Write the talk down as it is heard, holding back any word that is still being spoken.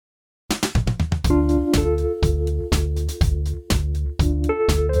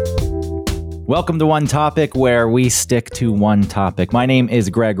Welcome to One Topic, where we stick to one topic. My name is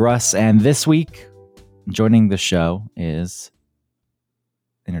Greg Russ, and this week, joining the show is...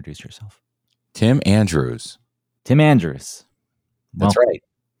 Introduce yourself. Tim Andrews. Tim Andrews. That's right.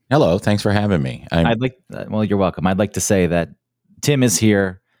 Hello, thanks for having me. You're welcome. I'd like to say that Tim is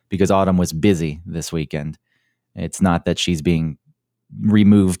here because Autumn was busy this weekend. It's not that she's being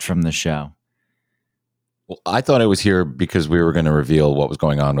removed from the show. Well, I thought I was here because we were going to reveal what was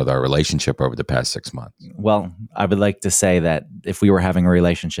going on with our relationship over the past 6 months. Well, I would like to say that if we were having a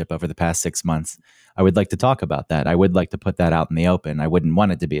relationship over the past 6 months, I would like to talk about that. I would like to put that out in the open. I wouldn't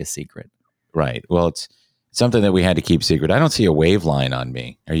want it to be a secret. Right. Well, it's something that we had to keep secret. I don't see a wave line on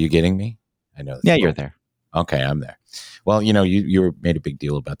me. Are you getting me? I know. Yeah, you're there. Okay, I'm there. Well, you made a big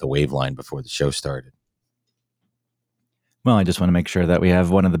deal about the wave line before the show started. Well, I just want to make sure that we have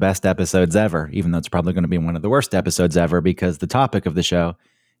one of the best episodes ever, even though it's probably going to be one of the worst episodes ever, because the topic of the show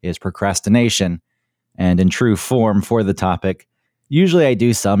is procrastination. And in true form for the topic, usually I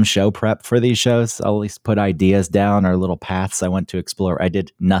do some show prep for these shows. I'll at least put ideas down or little paths I want to explore. I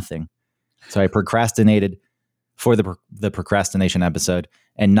did nothing. So I procrastinated for the procrastination episode,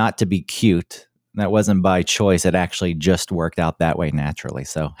 and not to be cute. That wasn't by choice. It actually just worked out that way naturally.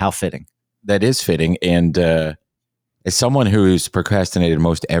 So how fitting. That is fitting. And as someone who's procrastinated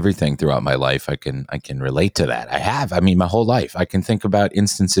most everything throughout my life, I can relate to that. I have. I mean, my whole life. I can think about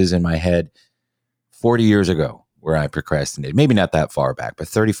instances in my head 40 years ago where I procrastinated. Maybe not that far back, but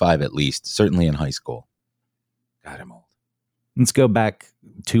 35 at least, certainly in high school. God, I'm old. Let's go back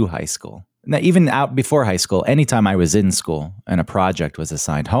to high school. Now, even out before high school, anytime I was in school and a project was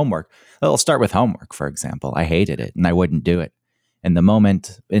assigned homework, I'll start with homework, for example. I hated it and I wouldn't do it. And the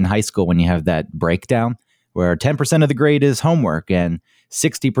moment in high school when you have that breakdown where 10% of the grade is homework and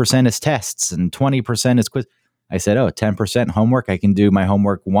 60% is tests and 20% is quiz, I said, 10% homework. I can do my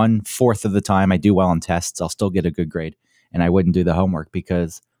homework 1/4 of the time. I do well on tests. I'll still get a good grade. And I wouldn't do the homework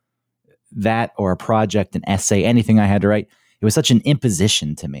because that, or a project, an essay, anything I had to write, it was such an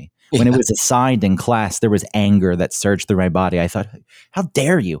imposition to me. When it was assigned in class, there was anger that surged through my body. I thought, how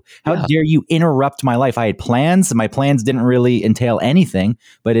dare you? How dare you interrupt my life? I had plans. My plans didn't really entail anything,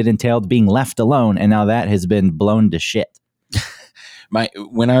 but it entailed being left alone. And now that has been blown to shit.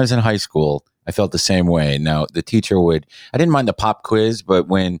 When I was in high school, I felt the same way. Now, the teacher I didn't mind the pop quiz, but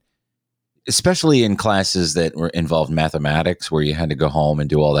especially in classes that involved mathematics, where you had to go home and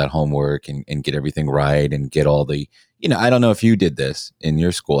do all that homework and get everything right and get all the, I don't know if you did this in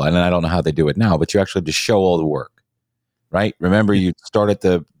your school, and I don't know how they do it now, but you actually had to show all the work, right? Remember, you start at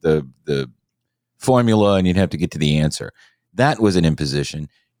the formula and you'd have to get to the answer. That was an imposition.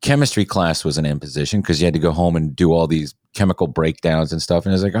 Chemistry class was an imposition because you had to go home and do all these chemical breakdowns and stuff.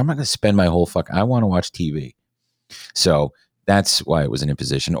 And I was like, I'm not going to spend my whole I want to watch TV. So that's why it was an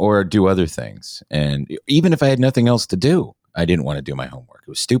imposition, or do other things. And even if I had nothing else to do, I didn't want to do my homework. It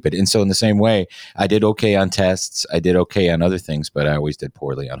was stupid. And so in the same way, I did okay on tests. I did okay on other things, but I always did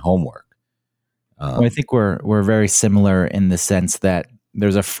poorly on homework. Well, I think we're very similar in the sense that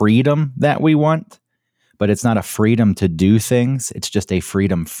there's a freedom that we want, but it's not a freedom to do things. It's just a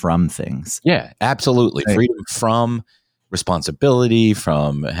freedom from things. Yeah, absolutely. Right. Freedom from responsibility,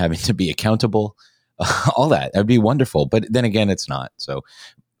 from having to be accountable. All that would be wonderful, but then again, it's not. So,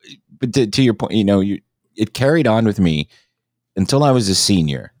 but to your point, it carried on with me until I was a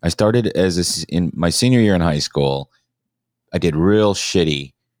senior. I started in my senior year in high school. I did real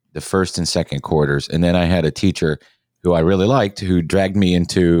shitty the first and second quarters, and then I had a teacher who I really liked who dragged me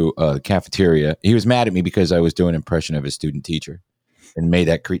into the cafeteria. He was mad at me because I was doing an impression of his student teacher, and made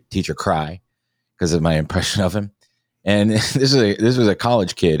that teacher cry because of my impression of him. And this was a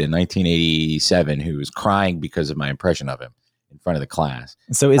college kid in 1987 who was crying because of my impression of him in front of the class.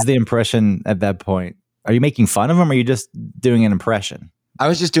 So is the impression at that point, are you making fun of him, or are you just doing an impression? I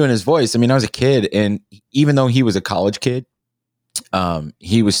was just doing his voice. I mean, I was a kid, and even though he was a college kid,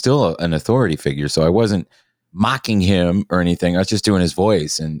 he was still an authority figure. So I wasn't mocking him or anything. I was just doing his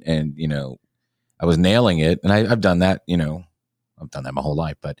voice, and I was nailing it. And I've done that, I've done that my whole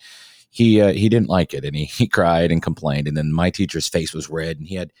life, but he didn't like it, and he cried and complained. And then my teacher's face was red, and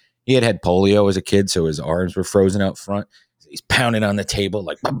he had polio as a kid, so his arms were frozen out front. He's pounding on the table,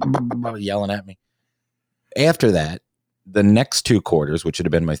 like yelling at me. After that, the next 2 quarters, which would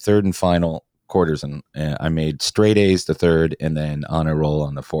have been my third and final quarters, and I made straight A's the third and then honor roll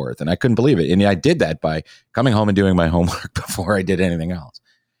on the fourth. And I couldn't believe it. And I did that by coming home and doing my homework before I did anything else.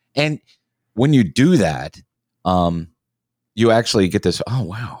 And when you do that, you actually get this, oh,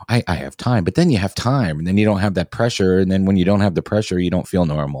 wow, I have time. But then you have time, and then you don't have that pressure. And then when you don't have the pressure, you don't feel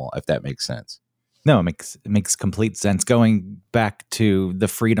normal, if that makes sense. No, it makes complete sense. Going back to the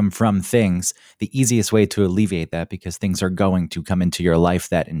freedom from things, the easiest way to alleviate that, because things are going to come into your life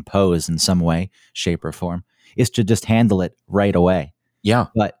that impose in some way, shape, or form, is to just handle it right away. Yeah.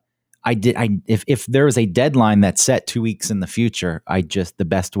 But if there is a deadline that's set 2 weeks in the future, the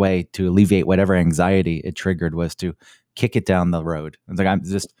best way to alleviate whatever anxiety it triggered was to kick it down the road. It's like, I'm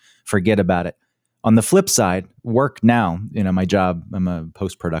just forget about it. On the flip side, work now, my job, I'm a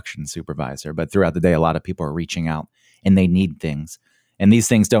post-production supervisor, but throughout the day, a lot of people are reaching out and they need things. And these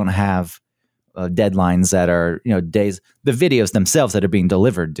things don't have deadlines that are, days, the videos themselves that are being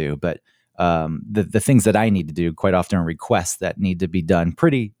delivered do, but the things that I need to do quite often are requests that need to be done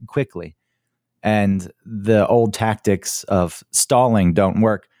pretty quickly. And the old tactics of stalling don't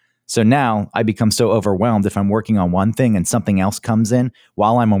work. So now I become so overwhelmed if I'm working on one thing and something else comes in.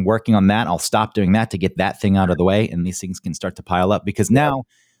 While I'm working on that, I'll stop doing that to get that thing out of the way. And these things can start to pile up because now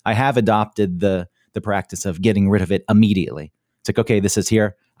I have adopted the practice of getting rid of it immediately. It's like, okay, this is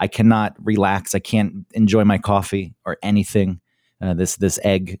here. I cannot relax. I can't enjoy my coffee or anything, this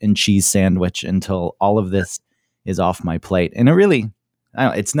egg and cheese sandwich until all of this is off my plate. And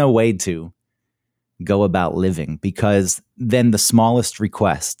it's no way to go about living, because then the smallest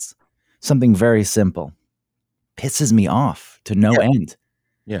requests, something very simple, pisses me off to no end.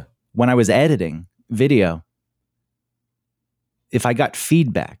 Yeah. When I was editing video, if I got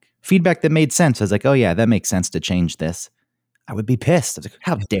feedback that made sense, I was like, oh yeah, that makes sense to change this, I would be pissed. I was like,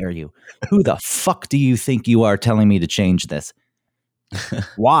 how dare you? Who the fuck do you think you are telling me to change this?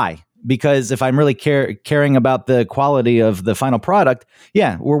 Why? Because if I'm really caring about the quality of the final product,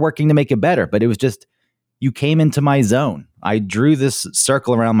 yeah, we're working to make it better. But it was just, you came into my zone. I drew this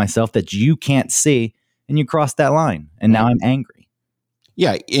circle around myself that you can't see, and you crossed that line. And now I'm angry.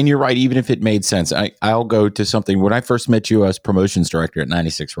 Yeah, and you're right. Even if it made sense, I'll go to something. When I first met you, I was promotions director at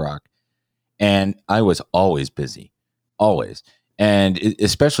 96 Rock, and I was always busy, always. And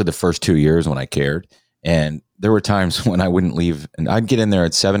especially the first 2 years when I cared. And there were times when I wouldn't leave, and I'd get in there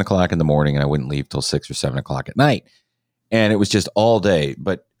at 7 o'clock in the morning, and I wouldn't leave till 6 or 7 o'clock at night. And it was just all day.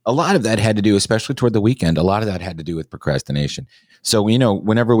 But a lot of that had to do, especially toward the weekend, a lot of that had to do with procrastination. So,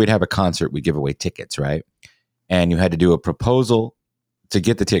 whenever we'd have a concert, we'd give away tickets, right? And you had to do a proposal to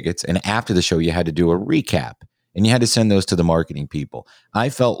get the tickets. And after the show, you had to do a recap, and you had to send those to the marketing people. I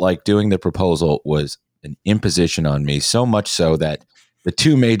felt like doing the proposal was an imposition on me, so much so that the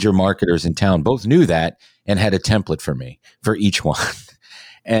two major marketers in town both knew that and had a template for me for each one.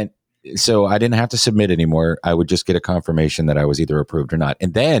 And so I didn't have to submit anymore. I would just get a confirmation that I was either approved or not.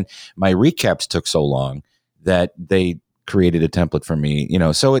 And then my recaps took so long that they created a template for me,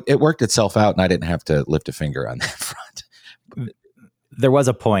 so it worked itself out, and I didn't have to lift a finger on that front. There was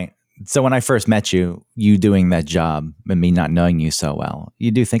a point. So when I first met you doing that job and me not knowing you so well, you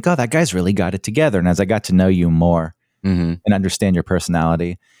do think, oh, that guy's really got it together. And as I got to know you more and understand your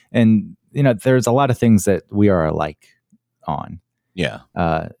personality, and, there's a lot of things that we are alike on. Yeah.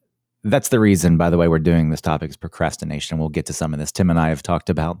 That's the reason, by the way, we're doing this topic is procrastination. We'll get to some of this. Tim and I have talked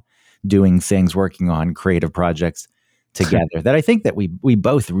about doing things, working on creative projects together that I think that we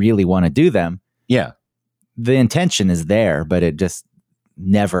both really want to do them. Yeah. The intention is there, but it just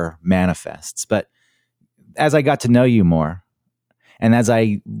never manifests. But as I got to know you more, and as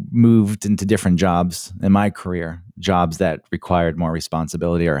I moved into different jobs in my career, jobs that required more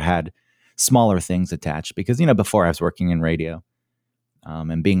responsibility or had smaller things attached, because, before I was working in radio,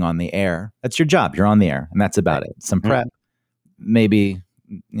 and being on the air, that's your job. You're on the air, and that's about it. Some prep, maybe,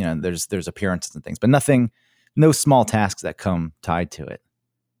 there's appearances and things, but no small tasks that come tied to it.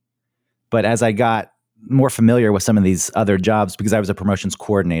 But as I got more familiar with some of these other jobs, because I was a promotions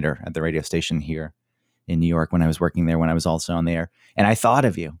coordinator at the radio station here in New York when I was working there, when I was also on the air, and I thought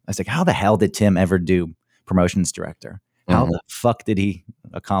of you. I was like, how the hell did Tim ever do promotions director? How the fuck did he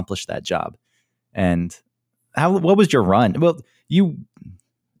accomplish that job? And what was your run? Well, you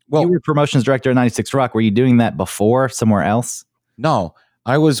were promotions director at 96 Rock. Were you doing that before somewhere else? No,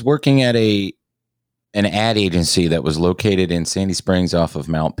 I was working at an ad agency that was located in Sandy Springs off of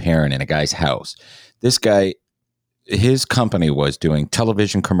Mount Perrin in a guy's house. This guy, his company was doing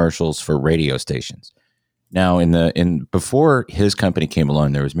television commercials for radio stations. Now, before his company came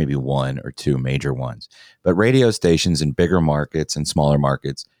along, there was maybe one or two major ones, but radio stations in bigger markets and smaller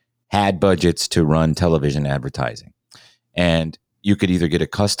markets had budgets to run television advertising. And you could either get a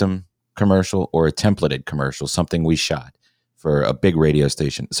custom commercial or a templated commercial, something we shot for a big radio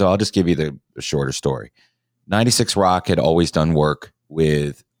station. So I'll just give you the shorter story. 96 Rock had always done work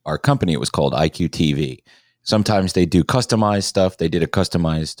with our company. It was called IQ-TV. Sometimes they do customized stuff. They did a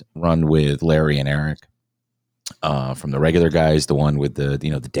customized run with Larry and Eric from the regular guys, the one with the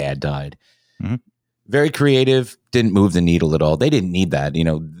dad died. Mm-hmm. very creative, didn't move the needle at all. They didn't need that.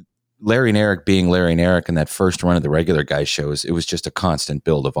 Larry and Eric being Larry and Eric in that first run of the regular guy shows, it was just a constant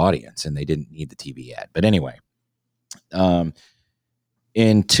build of audience, and they didn't need the TV ad. But anyway,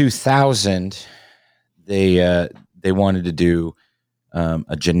 in 2000, they wanted to do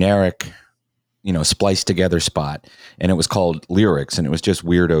a generic, spliced together spot, and it was called Lyrics, and it was just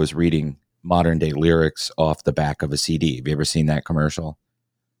weirdos reading modern day lyrics off the back of a CD. Have you ever seen that commercial?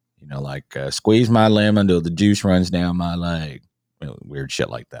 Like squeeze my lemon till the juice runs down my leg. Weird shit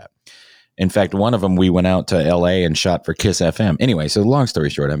like that. In fact, one of them, we went out to LA and shot for Kiss FM. Anyway, so long story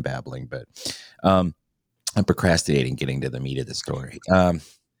short, I'm babbling, but I'm procrastinating getting to the meat of the story.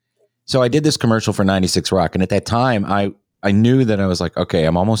 So I did this commercial for 96 Rock. And at that time, I knew that I was like, okay,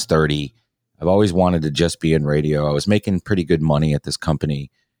 I'm almost 30. I've always wanted to just be in radio. I was making pretty good money at this company.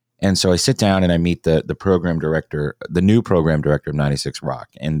 And so I sit down and I meet the program director, the new program director of 96 Rock.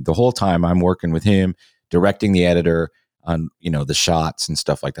 And the whole time I'm working with him, directing the editor on, the shots and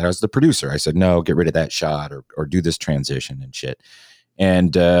stuff like that. I was the producer. I said, no, get rid of that shot or do this transition and shit.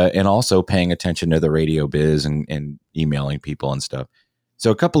 And also paying attention to the radio biz and emailing people and stuff.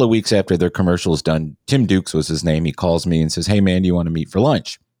 So a couple of weeks after their commercial is done, Tim Dukes was his name. He calls me and says, hey man, do you want to meet for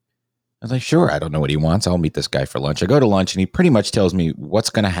lunch? I was like, sure. I don't know what he wants. I'll meet this guy for lunch. I go to lunch and he pretty much tells me what's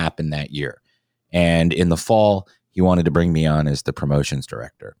going to happen that year. And in the fall, he wanted to bring me on as the promotions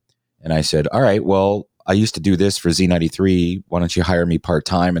director. And I said, all right, well, I used to do this for Z93. Why don't you hire me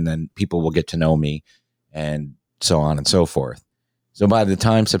part-time and then people will get to know me and so on and so forth. So by the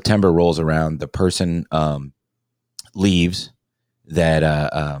time September rolls around, the person leaves that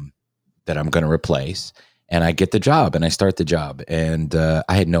I'm going to replace. And I get the job and I start the job. And I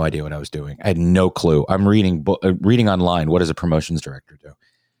had no idea what I was doing. I had no clue. I'm reading online. What does a promotions director do?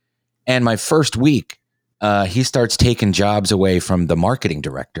 And my first week, he starts taking jobs away from the marketing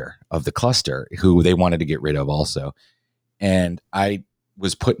director of the cluster, who they wanted to get rid of also. And I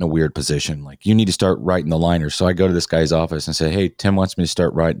was put in a weird position. Like, you need to start writing the liners. So I go to this guy's office and say, hey, Tim wants me to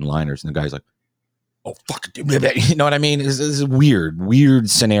start writing liners. And the guy's like, oh, fuck. You know what I mean? This is a weird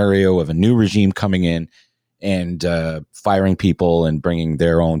scenario of a new regime coming in and firing people and bringing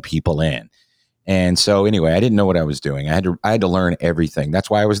their own people in. And so anyway, I didn't know what I was doing. I had to learn everything. That's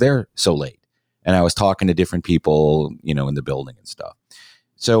why I was there so late. And I was talking to different people, in the building and stuff.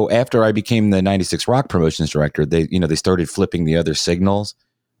 So after I became the 96 Rock promotions director, they started flipping the other signals.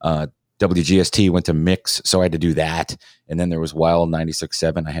 WGST went to mix, so I had to do that. And then there was Wild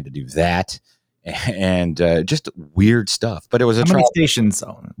 96.7. I had to do that. And just weird stuff. But it was how many stations?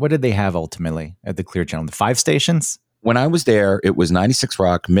 What did they have ultimately at the Clear Channel? 5 stations? When I was there, it was 96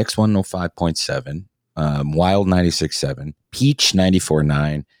 Rock, Mix 105.7, Wild 96.7, Peach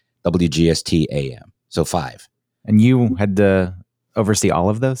 94.9, WGST AM. So 5. And you had to oversee all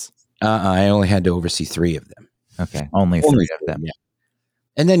of those? I only had to oversee 3 of them. Okay, only 3 of them. Yeah.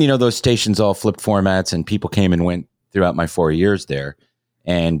 And then, those stations all flipped formats and people came and went throughout my 4 years there.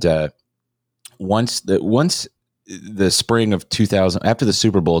 And once the spring of 2000, after the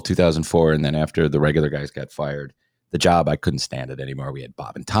Super Bowl 2004, and then after the regular guys got fired, the job, I couldn't stand it anymore. We had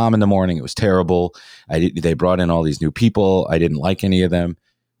Bob and Tom in the morning. It was terrible. They brought in all these new people. I didn't like any of them.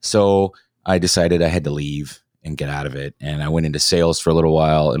 So I decided I had to leave and get out of it. And I went into sales for a little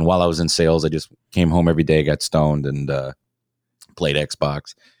while. And while I was in sales, I just came home every day, got stoned, and played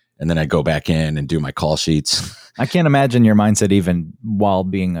Xbox. And then I'd go back in and do my call sheets. I can't imagine your mindset even while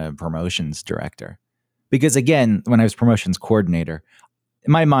being a promotions director. Because again, when I was promotions coordinator,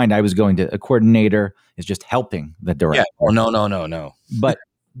 in my mind, I was going to, a coordinator is just helping the director. Yeah. Oh, no.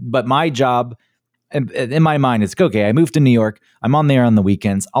 But my job, in my mind, it's okay. I moved to New York. I'm on there on the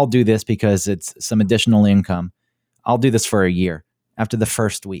weekends. I'll do this because it's some additional income. I'll do this for a year. After the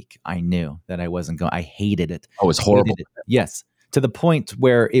first week, I knew that I wasn't going. I hated it. Oh, it was horrible. Yes. To the point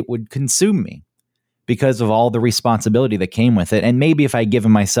where it would consume me because of all the responsibility that came with it. And maybe if I had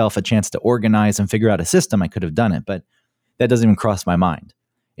given myself a chance to organize and figure out a system, I could have done it. But that doesn't even cross my mind.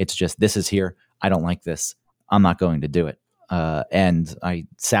 It's just, this is here. I don't like this. I'm not going to do it. And I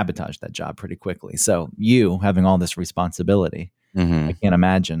sabotaged that job pretty quickly. So you having all this responsibility, I can't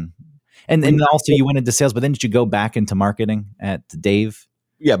imagine. And also you went into sales, but then did you go back into marketing at Dave?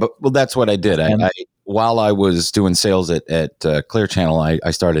 Yeah, well, that's what I did. While I was doing sales at Clear Channel,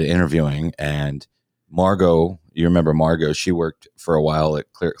 I started interviewing, and Margot, you remember Margot? She worked for a while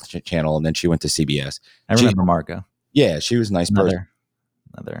at Clear Channel, and then she went to CBS. I remember Margot. Yeah, she was a nice person.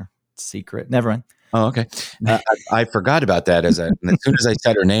 Another secret. Never mind. Oh, okay. I forgot about that. As soon as I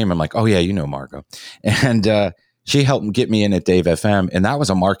said her name, I'm like, oh yeah, you know Margot. And she helped get me in at Dave FM, and that was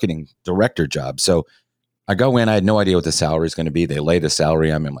a marketing director job. So I go in, I had no idea what the salary is going to be. They lay the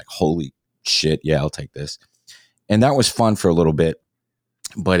salary on me. I'm like, holy shit, yeah, I'll take this. And that was fun for a little bit,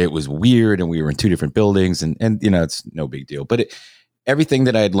 but it was weird, and we were in two different buildings, and it's no big deal. But everything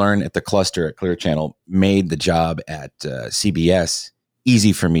that I had learned at the cluster at Clear Channel made the job at CBS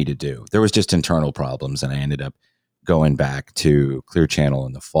easy for me to do. There was just internal problems, and I ended up going back to Clear Channel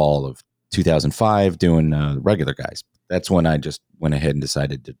in the fall of 2005 doing Regular Guys. That's when I just went ahead and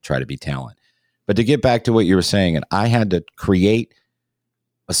decided to try to be talent. But to get back to what you were saying, and I had to create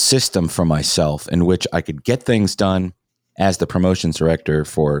a system for myself in which I could get things done as the promotions director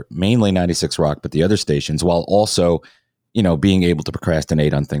for mainly 96 Rock, but the other stations, while also, being able to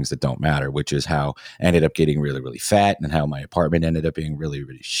procrastinate on things that don't matter, which is how I ended up getting really, really fat, and how my apartment ended up being really,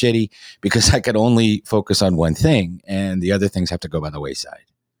 really shitty, because I could only focus on one thing and the other things have to go by the wayside.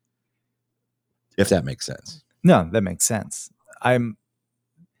 If that makes sense. No, that makes sense. I'm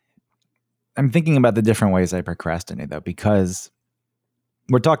thinking about the different ways I procrastinate, though, because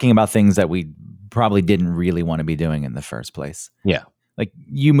we're talking about things that we probably didn't really want to be doing in the first place. Yeah. Like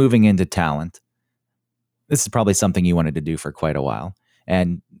you moving into talent. This is probably something you wanted to do for quite a while.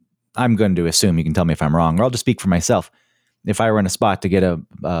 And I'm going to assume, you can tell me if I'm wrong, or I'll just speak for myself. If I were in a spot to get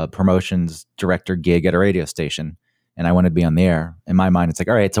a promotions director gig at a radio station and I wanted to be on the air, in my mind, it's like,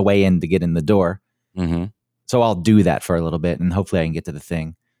 all right, it's a way in to get in the door. Mm-hmm. So I'll do that for a little bit, and hopefully I can get to the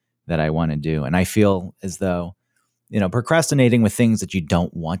thing that I want to do. And I feel as though, procrastinating with things that you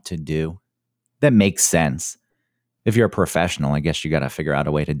don't want to do, that makes sense. If you're a professional, I guess you got to figure out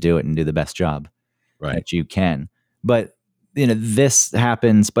a way to do it and do the best job that you can. But, this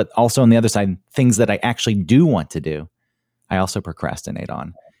happens, but also on the other side, things that I actually do want to do, I also procrastinate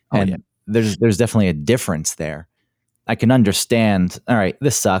on. And there's definitely a difference there. I can understand, all right,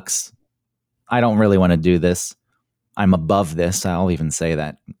 this sucks. I don't really want to do this. I'm above this. I'll even say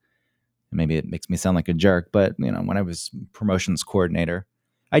that. Maybe it makes me sound like a jerk, but when I was promotions coordinator,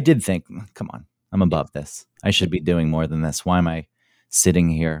 I did think, come on, I'm above this. I should be doing more than this. Why am I sitting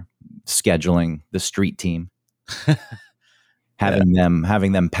here scheduling the street team, having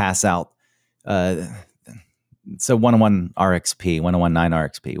them pass out? So 101 RXP, 1019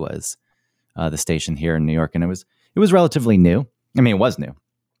 RXP was the station here in New York, and it was relatively new. I mean, it was new.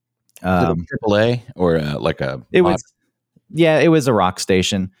 AAA or it was a rock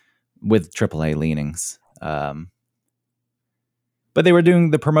station with AAA leanings. But they were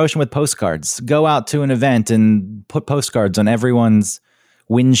doing the promotion with postcards. Go out to an event and put postcards on everyone's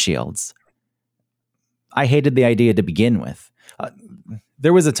windshields. I hated the idea to begin with.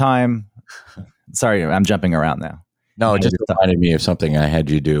 There was a time. Sorry, I'm jumping around now. No, it just reminded me of something I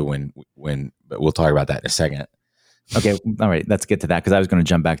had you do when. But we'll talk about that in a second. Okay, all right, let's get to that because I was going to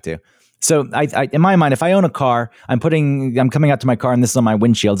jump back to. So I in my mind, if I own a car, I'm coming out to my car and this is on my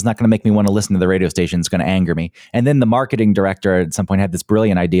windshield. It's not going to make me want to listen to the radio station. It's going to anger me. And then the marketing director at some point had this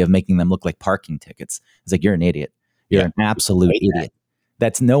brilliant idea of making them look like parking tickets. It's like, you're an idiot. You're an absolute idiot.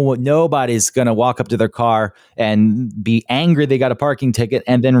 That's nobody's going to walk up to their car and be angry they got a parking ticket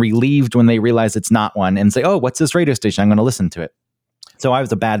and then relieved when they realize it's not one and say, oh, what's this radio station? I'm going to listen to it. So I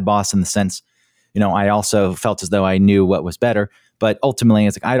was a bad boss in the sense, I also felt as though I knew what was better, but ultimately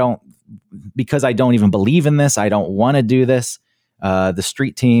it's like, because I don't even believe in this. I don't want to do this. The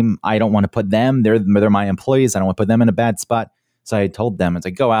street team, I don't want to put them, they're my employees. I don't want to put them in a bad spot. So I told them, it's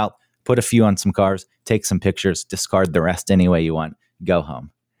like, go out, put a few on some cars, take some pictures, discard the rest any way you want, go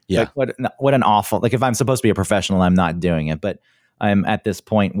home. Yeah. Like what an awful, like if I'm supposed to be a professional, I'm not doing it, but I'm at this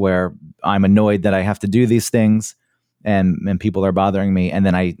point where I'm annoyed that I have to do these things and people are bothering me. And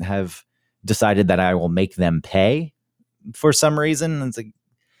then I have decided that I will make them pay for some reason. It's like,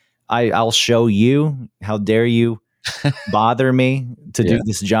 I'll show you. How dare you bother me to do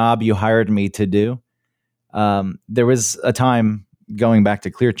this job you hired me to do? There was a time going back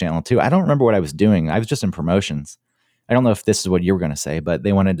to Clear Channel too. I don't remember what I was doing. I was just in promotions. I don't know if this is what you were going to say, but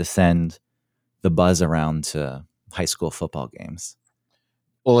they wanted to send the buzz around to high school football games.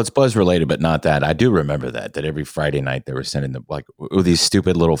 Well, it's buzz related, but not that. I do remember that every Friday night they were sending these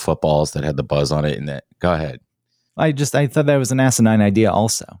stupid little footballs that had the buzz on it. And that, go ahead. I thought that was an asinine idea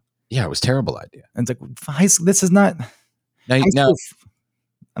also. Yeah, it was a terrible idea. And it's like, this is not. No,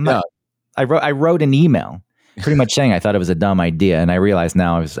 I'm not. I wrote an email pretty much saying I thought it was a dumb idea. And I realized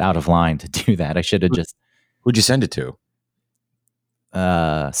now I was out of line to do that. I should have just. Who'd you send it to?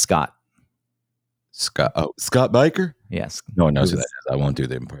 Scott. Scott Biker? Yes. No one knows who that is. I won't do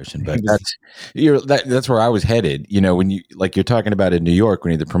the impression, but that's where I was headed. When you're talking about in New York,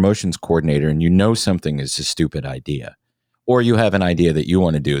 when you're the promotions coordinator and something is a stupid idea, or you have an idea that you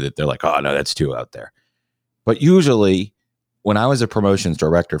want to do that they're like, oh no, that's too out there. But usually when I was a promotions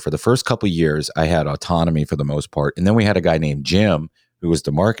director for the first couple of years, I had autonomy for the most part. And then we had a guy named Jim who was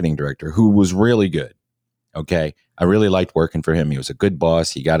the marketing director, who was really good. Okay. I really liked working for him. He was a good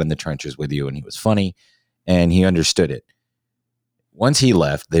boss. He got in the trenches with you and he was funny and he understood it. Once he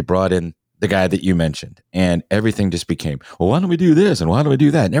left, they brought in the guy that you mentioned and everything just became, well, why don't we do this? And why don't we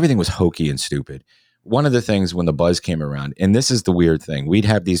do that? And everything was hokey and stupid. One of the things when the buzz came around, and this is the weird thing, we'd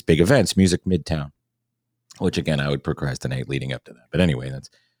have these big events, Music Midtown, which again, I would procrastinate leading up to that. But anyway, that's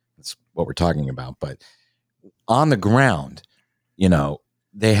what we're talking about. But on the ground, you know,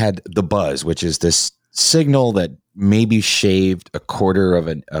 they had the buzz, which is this signal that maybe shaved a quarter of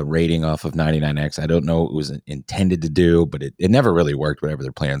a rating off of 99X. I don't know what it was intended to do, but it never really worked, whatever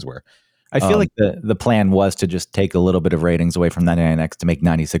their plans were. I feel like the plan was to just take a little bit of ratings away from 99X to make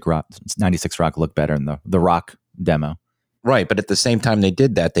 96 Rock look better in the Rock demo. Right. But at the same time they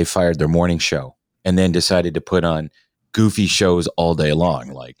did that, they fired their morning show and then decided to put on goofy shows all day long.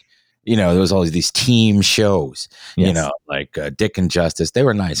 Like, you know, there was always these team shows, yes. You know, like Dick and Justice. They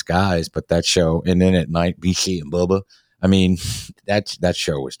were nice guys, but that show, and then at night, BC and Bubba. I mean, that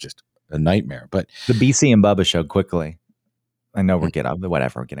show was just a nightmare. But the BC and Bubba show, quickly, I know we're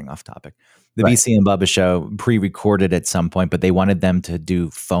getting off topic. The right. BC and Bubba show pre-recorded at some point, but they wanted them to do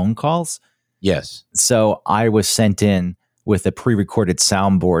phone calls. Yes. So I was sent in with a pre-recorded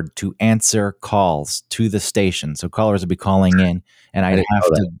soundboard to answer calls to the station. So callers would be calling in, and I'd have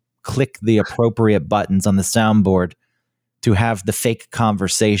to click the appropriate buttons on the soundboard to have the fake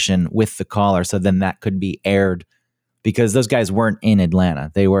conversation with the caller. So then that could be aired because those guys weren't in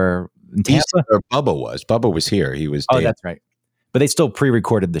Atlanta. They were in Tampa. Bubba was. Bubba was here. He was. Oh, that's right. But they still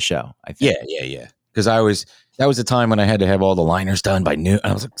pre-recorded the show, I think. Yeah. Because that was the time when I had to have all the liners done by noon.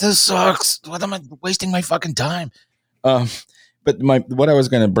 I was like, this sucks. What am I wasting my fucking time? But what I was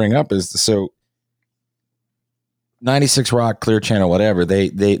going to bring up is, so 96 Rock, Clear Channel, whatever, they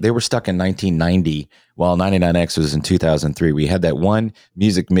were stuck in 1990 while 99X was in 2003. We had that one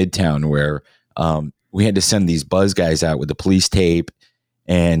Music Midtown where we had to send these buzz guys out with the police tape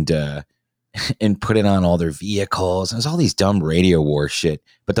and put it on all their vehicles. It was all these dumb radio war shit.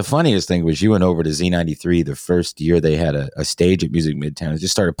 But the funniest thing was you went over to Z93 the first year they had a stage at Music Midtown and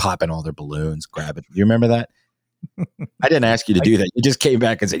just started popping all their balloons, grabbing. Do you remember that? I didn't ask you to do that. You just came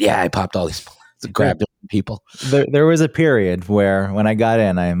back and said, yeah, I popped all these balloons and grabbed people. There was a period where when I got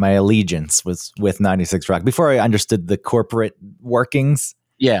in, my allegiance was with 96 Rock before I understood the corporate workings.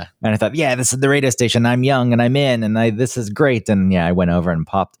 Yeah. And I thought, yeah, this is the radio station. I'm young and I'm in and this is great. And yeah, I went over and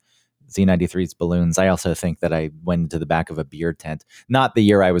popped Z93's balloons. I also think that I went into the back of a beer tent, not the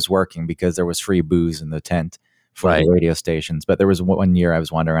year I was working because there was free booze in the tent for the radio stations. But there was one year I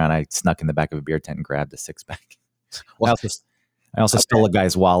was wandering around. I snuck in the back of a beer tent and grabbed a 6-pack. Well, I also stole a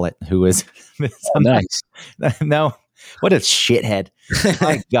guy's wallet who was nice. No, what a shithead.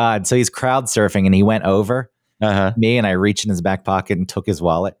 My God. So he's crowd surfing and he went over me and I reached in his back pocket and took his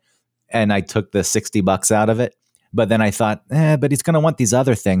wallet and I took the $60 out of it. But then I thought, but he's going to want these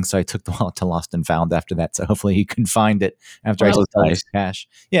other things. So I took the wallet to Lost and Found after that. So hopefully he can find it after I stole his cash.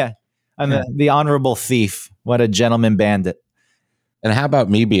 Yeah. I'm the honorable thief. What a gentleman bandit. And how about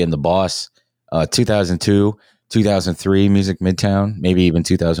me being the boss? 2002, 2003, Music Midtown, maybe even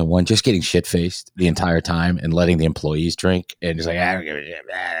 2001, just getting shit-faced the entire time and letting the employees drink. And just like, I don't give a shit.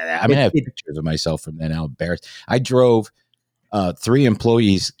 I mean, I have pictures of myself from then. I'm embarrassed. I drove 3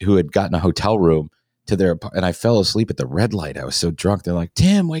 employees who had gotten a hotel room to their apartment, and I fell asleep at the red light. I was so drunk. They're like,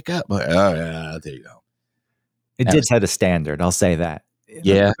 Tim, wake up. I'm like, oh, yeah, there you go. It did set a standard. I'll say that.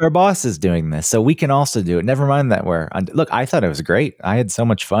 Yeah. Our boss is doing this, so we can also do it. Never mind that look, I thought it was great. I had so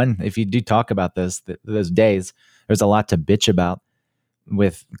much fun. If you do talk about those days, there's a lot to bitch about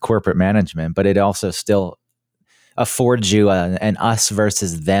with corporate management, but it also still affords you an us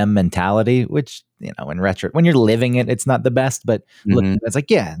versus them mentality, which, you know, when you're living it, it's not the best, but look, it's like,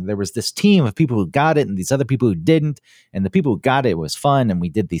 yeah, there was this team of people who got it and these other people who didn't. And the people who got it was fun. And we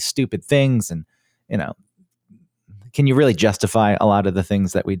did these stupid things. And, you know, can you really justify a lot of the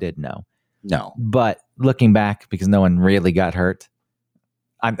things that we did? No. But looking back, because no one really got hurt.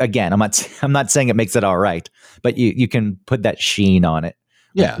 I'm not saying it makes it all right, but you can put that sheen on it.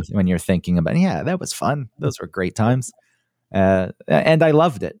 Yeah. When you're thinking about, that was fun. Those were great times. And I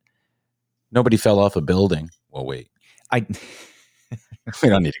loved it. Nobody fell off a building. Well, wait. We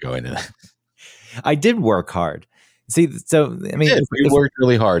don't need to go into that. I did work hard. See, so, I mean, you worked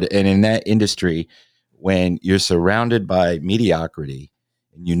really hard. And in that industry, when you're surrounded by mediocrity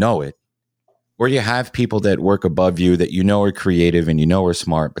and you know it, or you have people that work above you that you know are creative and you know are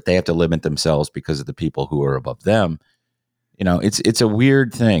smart, but they have to limit themselves because of the people who are above them. You know, it's a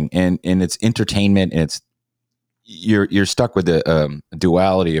weird thing, and it's entertainment, and it's you're stuck with the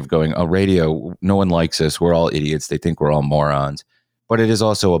duality of going, oh, radio, no one likes us, we're all idiots, they think we're all morons, but it is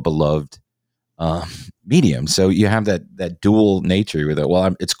also a beloved medium. So you have that dual nature with it.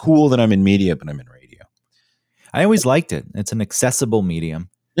 Well, it's cool that I'm in media, but I'm in radio. I always liked it. It's an accessible medium.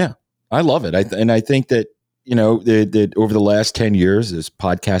 Yeah, I love it. I think that, that over the last 10 years, as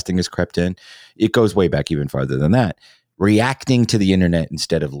podcasting has crept in, it goes way back even farther than that. Reacting to the internet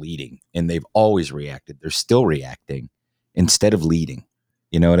instead of leading. And they've always reacted. They're still reacting instead of leading.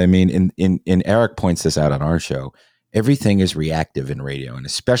 You know what I mean? And Eric points this out on our show. Everything is reactive in radio. And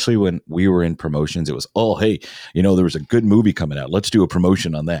especially when we were in promotions, it was, oh, hey, there was a good movie coming out. Let's do a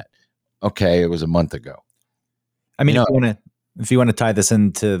promotion on that. Okay, it was a month ago. I mean, if you want to tie this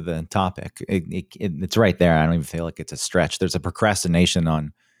into the topic, it's right there. I don't even feel like it's a stretch. There's a procrastination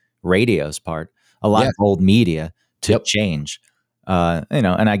on radio's part. A lot of old media to change.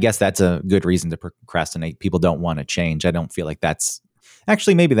 And I guess that's a good reason to procrastinate. People don't want to change. I don't feel like that's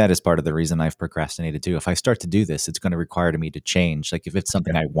actually, maybe that is part of the reason I've procrastinated too. If I start to do this, it's going to require me to change. Like if it's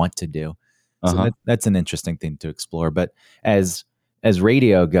something I want to do. So that's an interesting thing to explore. But as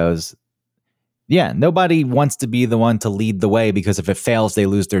radio goes, yeah, nobody wants to be the one to lead the way, because if it fails, they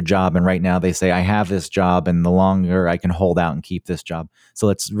lose their job. And right now they say, I have this job, and the longer I can hold out and keep this job. So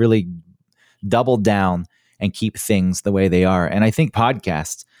let's really double down and keep things the way they are. And I think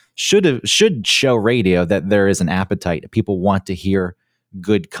podcasts should show radio that there is an appetite. People want to hear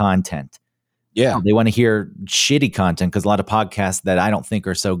good content. Yeah. They want to hear shitty content, because a lot of podcasts that I don't think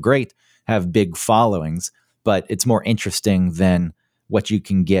are so great have big followings, but it's more interesting than what you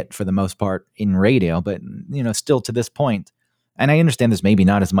can get for the most part in radio. But, still to this point, and I understand there's maybe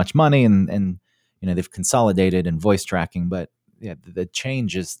not as much money and they've consolidated and voice tracking, but yeah, the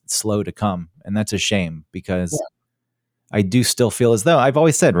change is slow to come. And that's a shame, because I do still feel as though I've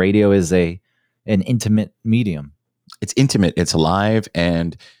always said radio is an intimate medium. It's intimate. It's live,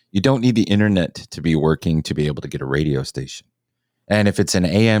 and you don't need the internet to be working to be able to get a radio station. And if it's an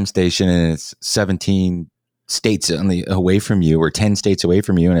AM station and it's 17 states away from you, or 10 states away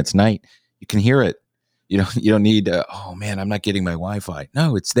from you, and it's night, you can hear it. You don't need, oh man, I'm not getting my Wi-Fi.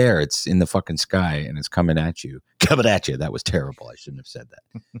 No, it's there. It's in the fucking sky, and it's coming at you. That was terrible. I shouldn't have said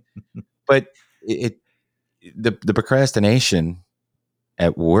that. But the procrastination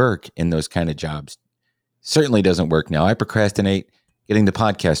at work in those kind of jobs certainly doesn't work now. I procrastinate getting the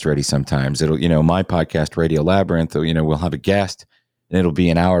podcast ready sometimes. It'll, my podcast, Radio Labyrinth, we'll have a guest, and it'll be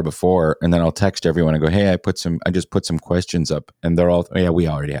an hour before, and then I'll text everyone and go, hey, I just put some questions up, and they're all, oh, yeah, we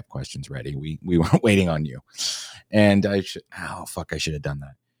already have questions ready. We weren't waiting on you. And I should have done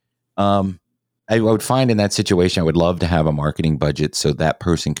that. I would find in that situation, I would love to have a marketing budget so that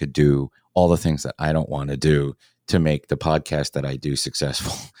person could do all the things that I don't want to do to make the podcast that I do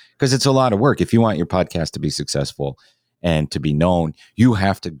successful. Because it's a lot of work. If you want your podcast to be successful and to be known, you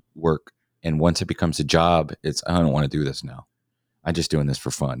have to work. And once it becomes a job, I don't want to do this now. I'm just doing this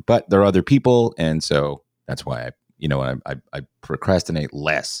for fun. But there are other people, and so that's why I procrastinate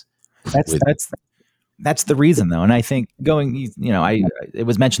less. That's the reason, though. And I think it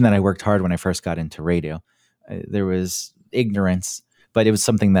was mentioned that I worked hard when I first got into radio. There was ignorance, but it was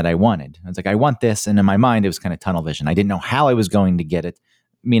something that I wanted. I was like, I want this. And in my mind, it was kind of tunnel vision. I didn't know how I was going to get it,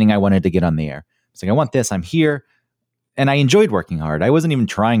 meaning I wanted to get on the air. It's like, I want this. I'm here. And I enjoyed working hard. I wasn't even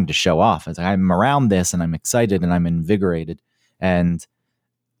trying to show off. I was like, I'm around this, and I'm excited, and I'm invigorated, and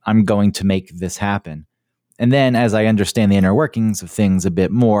I'm going to make this happen. And then as I understand the inner workings of things a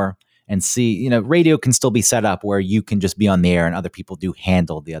bit more, and see, radio can still be set up where you can just be on the air and other people do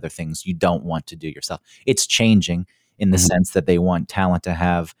handle the other things you don't want to do yourself. It's changing in the sense that they want talent to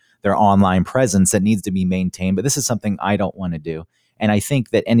have their online presence that needs to be maintained. But this is something I don't want to do. And I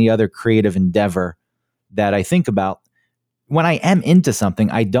think that any other creative endeavor that I think about, when I am into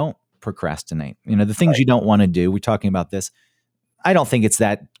something, I don't procrastinate. The things you don't want to do, we're talking about this. I don't think it's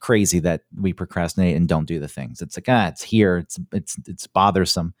that crazy that we procrastinate and don't do the things. It's like, it's here. It's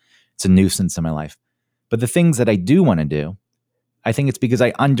bothersome. It's a nuisance in my life. But the things that I do want to do, I think it's because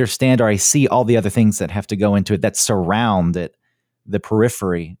I understand, or I see all the other things that have to go into it that surround it, the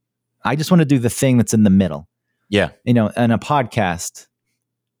periphery. I just want to do the thing that's in the middle. Yeah. And a podcast,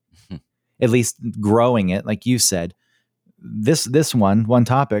 at least growing it, like you said, this one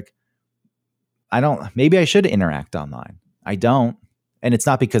topic, maybe I should interact online. I don't. And it's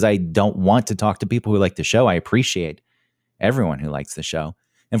not because I don't want to talk to people who like the show. I appreciate everyone who likes the show.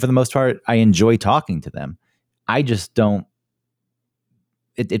 And for the most part, I enjoy talking to them. I just don't.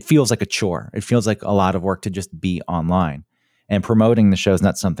 It feels like a chore. It feels like a lot of work to just be online. And promoting the show is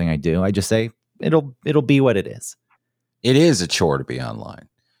not something I do. I just say it'll be what it is. It is a chore to be online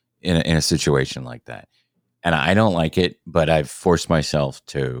in a situation like that. And I don't like it, but I've forced myself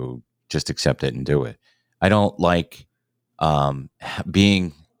to just accept it and do it. I don't like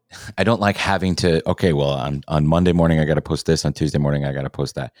being, I don't like having to, okay, well, on Monday morning, I got to post this. On Tuesday morning, I got to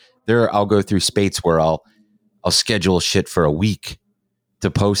post that. I'll go through spates where I'll schedule shit for a week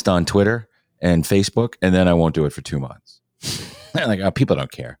to post on Twitter and Facebook, and then I won't do it for 2 months. Like, oh, people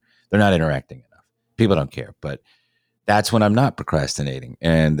don't care. They're not interacting enough. People don't care. But that's when I'm not procrastinating.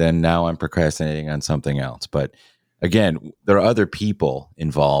 And then now I'm procrastinating on something else. But again, there are other people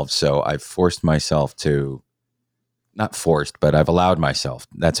involved. So I've forced myself to, not forced, but I've allowed myself,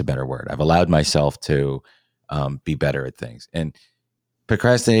 that's a better word. I've allowed myself to be better at things. And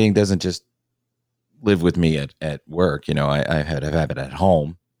procrastinating doesn't just live with me at work. You know, I have it at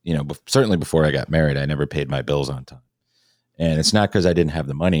home. You know, certainly before I got married, I never paid my bills on time. And it's not because I didn't have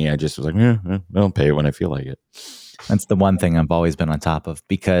the money. I just was like, I'll pay it when I feel like it. That's the one thing I've always been on top of,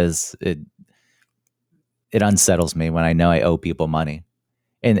 because it unsettles me when I know I owe people money.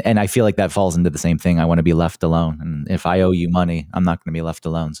 And I feel like that falls into the same thing. I want to be left alone. And if I owe you money, I'm not going to be left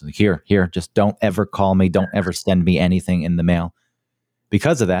alone. So here, just don't ever call me. Don't ever send me anything in the mail.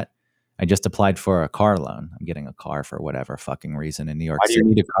 Because of that, I just applied for a car loan. I'm getting a car for whatever fucking reason in New York City. Why do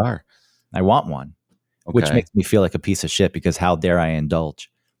you need a car? I want one, which makes me feel like a piece of shit, because how dare I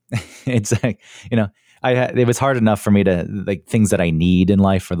indulge? It's like, you know, it was hard enough for me to, like, things that I need in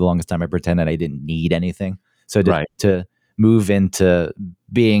life. For the longest time, I pretended I didn't need anything. So to move into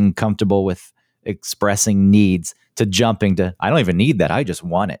being comfortable with expressing needs, to jumping to, I don't even need that. I just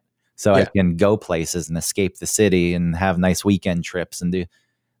want it. So I can go places and escape the city and have nice weekend trips and do,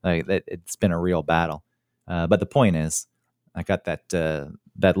 like, it's been a real battle. But the point is, I got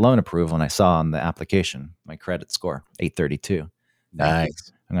that loan approval, and I saw on the application my credit score, 832.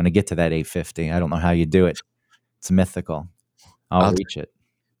 Nice. I'm going to get to that 850. I don't know how you do it. It's mythical. I'll reach it.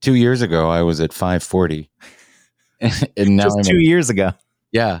 2 years ago, I was at 540. And now just 2 years ago.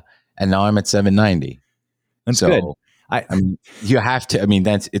 Yeah. And now I'm at 790. That's good. I mean, you have to, I mean,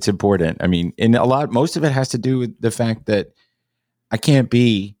 it's important. I mean, and most of it has to do with the fact that I can't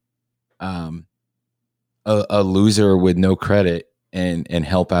be a loser with no credit and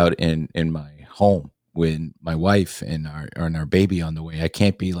help out in my home with my wife and our baby on the way. I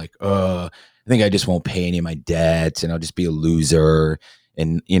can't be like, I think I just won't pay any of my debts and I'll just be a loser.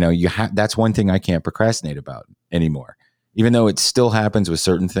 And, you know, that's one thing I can't procrastinate about anymore, even though it still happens with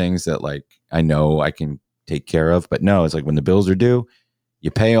certain things that, like, I know I can take care of. But no, it's like when the bills are due, you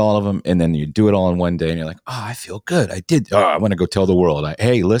pay all of them and then you do it all in one day and you're like, oh, I feel good. I did. Oh, I want to go tell the world,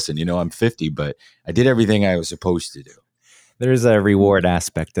 hey, listen, you know, I'm 50, but I did everything I was supposed to do. There's a reward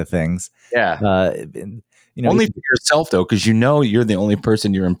aspect to things. Yeah. You know, only for yourself, though, because you know you're the only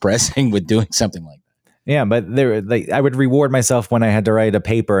person you're impressing with doing something like that. Yeah, but I would reward myself when I had to write a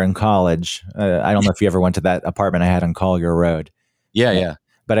paper in college. I don't know if you ever went to that apartment I had on Collier Road. Yeah.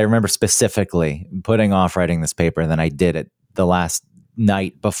 But I remember specifically putting off writing this paper, and then I did it the last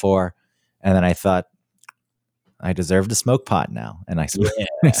night before, and then I thought, I deserve to smoke pot now. And I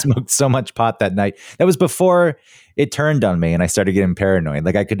smoked so much pot that night. That was before it turned on me and I started getting paranoid.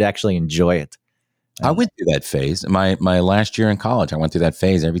 Like, I could actually enjoy it. I went through that phase. My last year in college, I went through that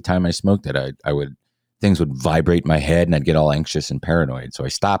phase. Every time I smoked it, things would vibrate in my head and I'd get all anxious and paranoid. So I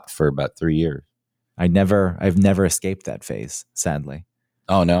stopped for about 3 years. I've never escaped that phase, sadly.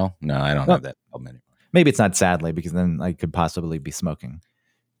 Oh, no, I don't have that problem anymore. Maybe it's not sadly, because then I could possibly be smoking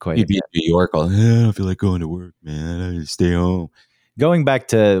quite You'd be in New York, I don't feel like going to work, man. I just stay home. Going back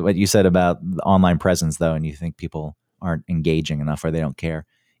to what you said about the online presence, though, and you think people aren't engaging enough or they don't care.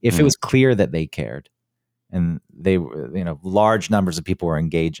 If it was clear that they cared and they were, you know, large numbers of people were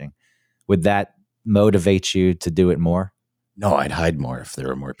engaging, would that motivate you to do it more? No, I'd hide more if there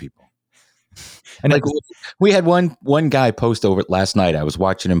were more people. And like, we had one guy post over it last night. I was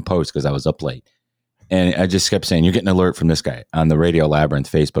watching him post because I was up late. And I just kept saying, you're getting an alert from this guy on the Radio Labyrinth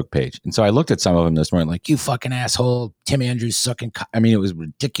Facebook page. And so I looked at some of them this morning, like, you fucking asshole, Tim Andrews sucking. I mean, it was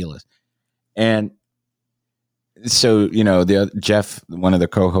ridiculous. And so, you know, Jeff, one of the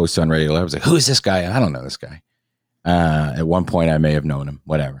co-hosts on Radio Lab, was like, who is this guy? I don't know this guy. At one point, I may have known him,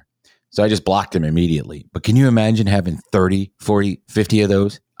 whatever. So I just blocked him immediately. But can you imagine having 30, 40, 50 of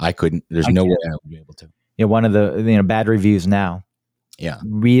those? I couldn't. There's no way I would be able to. Yeah, one of the bad reviews now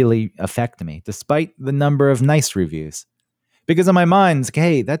really affect me, despite the number of nice reviews. Because in my mind, it's like,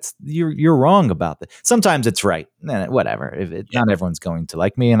 hey, you're wrong about that. Sometimes it's right. Whatever. Not everyone's going to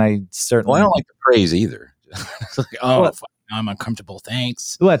like me, and I certainly... Well, I don't like the praise either. It's like, I'm uncomfortable,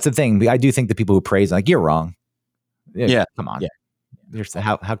 thanks. Well, that's the thing. I do think the people who praise, like, you're wrong. Yeah. Come on. Yeah.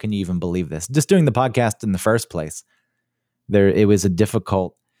 How can you even believe this? Just doing the podcast in the first place, it was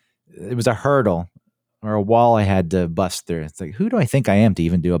a hurdle or a wall I had to bust through. It's like, who do I think I am to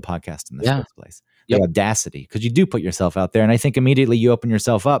even do a podcast in this first place? the Yep. audacity, because you do put yourself out there. And I think immediately you open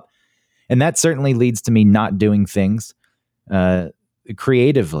yourself up. And that certainly leads to me not doing things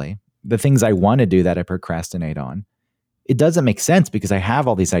creatively, the things I want to do that I procrastinate on. It doesn't make sense because I have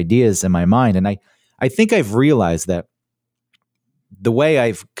all these ideas in my mind. And I think I've realized that the way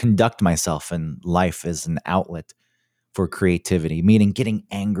I've conduct myself in life is an outlet for creativity, meaning getting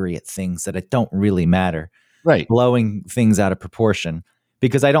angry at things that don't really matter, Right. blowing things out of proportion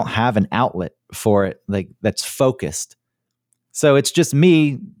because I don't have an outlet for it, like that's focused. So it's just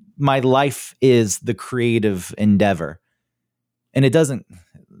me. My life is the creative endeavor, and it doesn't.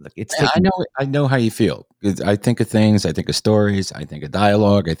 Look, it's Yeah, I know how you feel. I think of things. I think of stories. I think of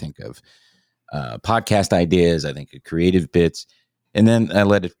dialogue. I think of podcast ideas. I think of creative bits, and then I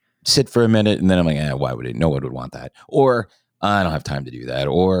let it sit for a minute, and then I'm like, why would it? No one would want that, or I don't have time to do that,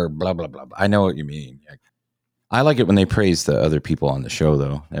 or blah blah blah. I know what you mean. I like it when they praise the other people on the show,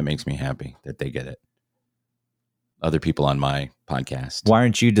 though. That makes me happy that they get it. Other people on my podcast. Why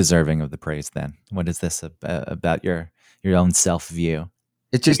aren't you deserving of the praise then? What is this about your own self view?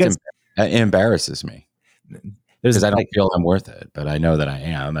 It just it embarrasses me because I don't feel I'm worth it, but I know that I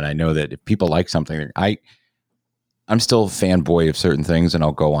am, and I know that if people like something, I'm still a fanboy of certain things, and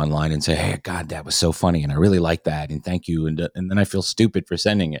I'll go online and say, "Hey, God, that was so funny, and I really like that, and thank you," and then I feel stupid for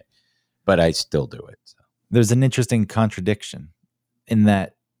sending it, but I still do it. So. There's an interesting contradiction in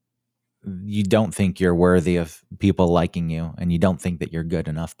that you don't think you're worthy of people liking you, and you don't think that you're good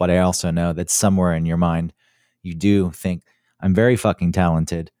enough. But I also know that somewhere in your mind, you do think, I'm very fucking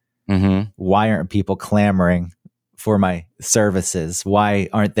talented. Mm-hmm. Why aren't people clamoring for my services? Why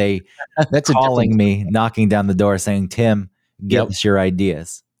aren't they calling me, knocking down the door saying, Tim, give us your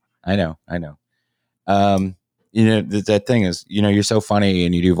ideas? I know. That thing is, you're so funny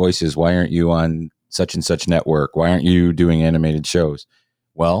and you do voices. Why aren't you on such and such network? Why aren't you doing animated shows?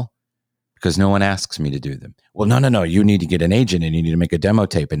 Well, because no one asks me to do them. Well, no. You need to get an agent and you need to make a demo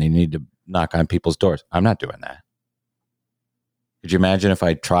tape and you need to knock on people's doors. I'm not doing that. Could you imagine if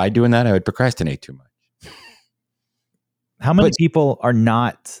I tried doing that? I would procrastinate too much. How many people are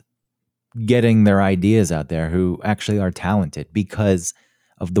not getting their ideas out there who actually are talented because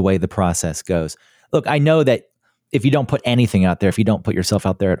of the way the process goes? Look, I know that if you don't put anything out there, if you don't put yourself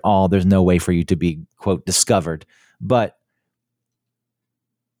out there at all, there's no way for you to be, quote, discovered. But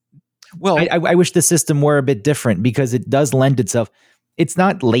well, I wish the system were a bit different because it does lend itself. It's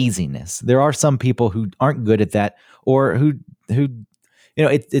not laziness. There are some people who aren't good at that, or who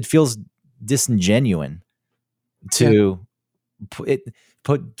it feels disingenuous to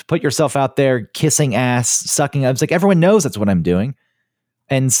put yourself out there kissing ass, sucking up. It's like everyone knows that's what I'm doing.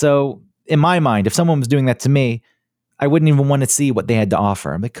 And so in my mind, if someone was doing that to me, I wouldn't even want to see what they had to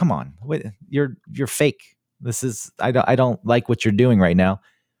offer. I'm like, come on, wait, you're fake. This is, I don't like what you're doing right now.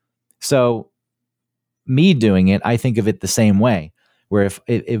 So me doing it, I think of it the same way, where if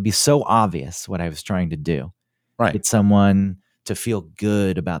it would be so obvious what I was trying to do, right? Get someone to feel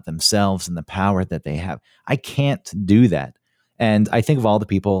good about themselves and the power that they have. I can't do that. And I think of all the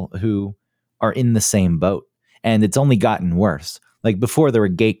people who are in the same boat, and it's only gotten worse. Like before there were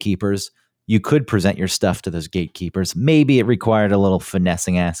gatekeepers, you could present your stuff to those gatekeepers. Maybe it required a little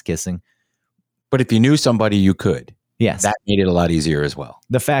finessing ass kissing. But if you knew somebody, you could. Yes. That made it a lot easier as well.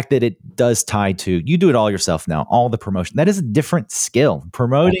 The fact that it does tie to, you do it all yourself now, all the promotion, that is a different skill.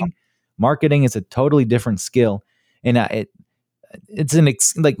 Marketing is a totally different skill. And it's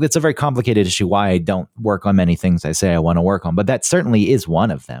a very complicated issue why I don't work on many things I say I want to work on, but that certainly is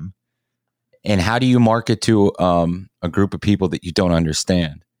one of them. And how do you market to a group of people that you don't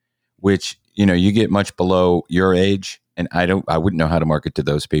understand, which, you get much below your age, and I wouldn't know how to market to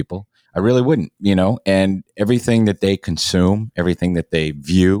those people. I really wouldn't, and everything that they consume, everything that they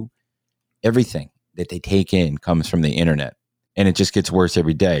view, everything that they take in comes from the internet, and it just gets worse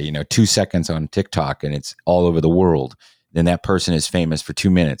every day. 2 seconds on TikTok and it's all over the world. Then that person is famous for 2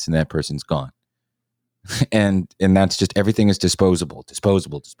 minutes and that person's gone. and that's just, everything is disposable.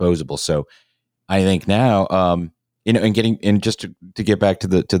 So I think now, and just to get back to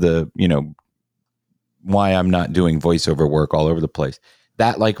the, why I'm not doing voiceover work all over the place.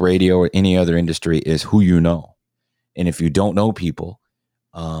 That, like radio or any other industry, is who you know. And if you don't know people,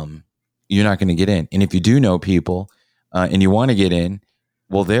 you're not going to get in. And if you do know people and you want to get in,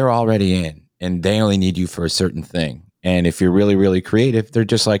 well, they're already in and they only need you for a certain thing. And if you're really, really creative, they're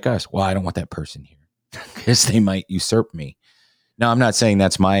just like us. Well, I don't want that person here because they might usurp me. Now, I'm not saying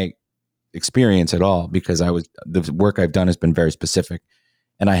that's my experience at all, because the work I've done has been very specific.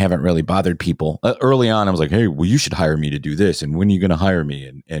 And I haven't really bothered people. Early on, I was like, hey, well, you should hire me to do this. And when are you going to hire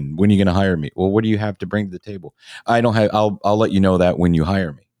me? And when are you going to hire me? Well, what do you have to bring to the table? I don't have, I'll let you know that when you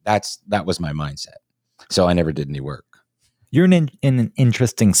hire me. That was my mindset. So I never did any work. You're in an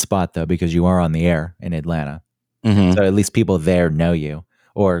interesting spot though, because you are on the air in Atlanta. Mm-hmm. So at least people there know you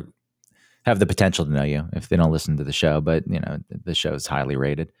or have the potential to know you if they don't listen to the show. But, the show is highly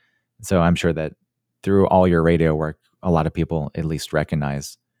rated. So I'm sure that through all your radio work, a lot of people at least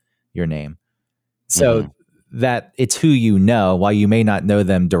recognize your name. So that it's who you know, while you may not know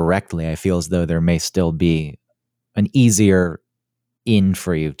them directly, I feel as though there may still be an easier in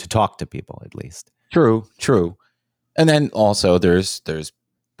for you to talk to people at least. True. And then also there's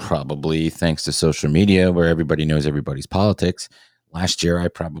probably, thanks to social media, where everybody knows everybody's politics. Last year, I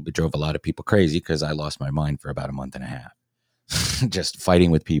probably drove a lot of people crazy because I lost my mind for about a month and a half, just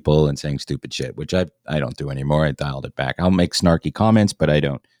fighting with people and saying stupid shit, which I don't do anymore. I dialed it back. I'll make snarky comments, but I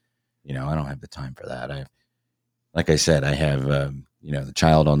don't have the time for that. Like I said, I have, the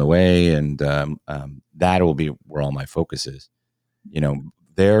child on the way, and that will be where all my focus is,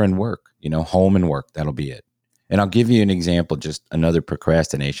 there and work, home and work. That'll be it. And I'll give you an example, just another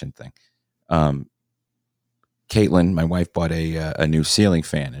procrastination thing. Caitlin, my wife, bought a new ceiling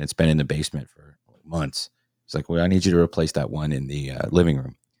fan, and it's been in the basement for months. She's like, well, I need you to replace that one in the living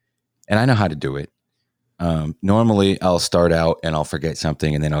room. And I know how to do it. Normally, I'll start out and I'll forget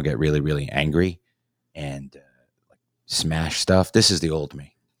something, and then I'll get really, really angry and smash stuff. This is the old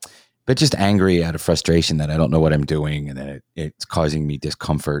me. But just angry out of frustration that I don't know what I'm doing, and that it's causing me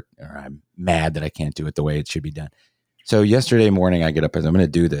discomfort, or I'm mad that I can't do it the way it should be done. So yesterday morning, I get up and I'm going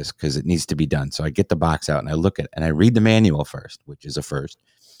to do this because it needs to be done. So I get the box out and I look at it and I read the manual first, which is a first.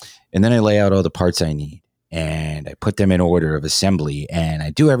 And then I lay out all the parts I need and I put them in order of assembly, and I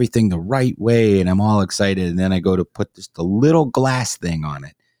do everything the right way, and I'm all excited. And then I go to put just the little glass thing on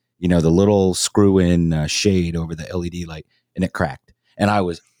it, the little screw-in shade over the LED light, and it cracked. And I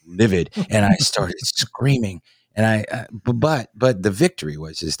was livid and I started screaming. And but the victory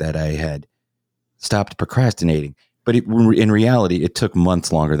was that I had stopped procrastinating. But in reality, it took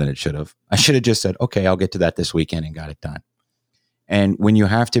months longer than it should have. I should have just said, okay, I'll get to that this weekend, and got it done. And when you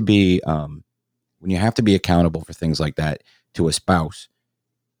have to be accountable for things like that to a spouse,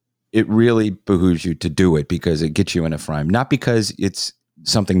 it really behooves you to do it, because it gets you in a frame. Not because it's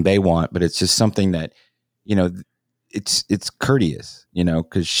something they want, but it's just something that, it's courteous,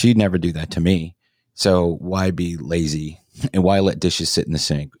 because she'd never do that to me. So why be lazy, and why let dishes sit in the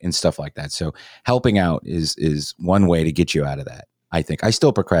sink and stuff like that? So helping out is one way to get you out of that. I think I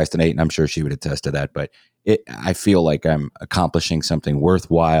still procrastinate, and I'm sure she would attest to that, but I feel like I'm accomplishing something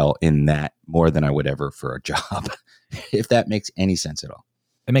worthwhile in that more than I would ever for a job, if that makes any sense at all.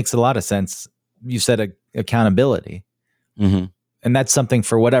 It makes a lot of sense. You said accountability. Mm-hmm. And that's something,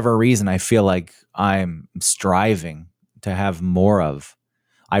 for whatever reason, I feel like I'm striving to have more of.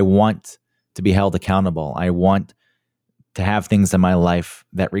 I want to be held accountable. I want to have things in my life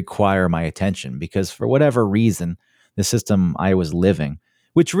that require my attention, because for whatever reason, the system I was living,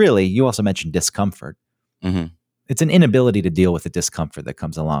 which really, you also mentioned discomfort. Mm-hmm. It's an inability to deal with the discomfort that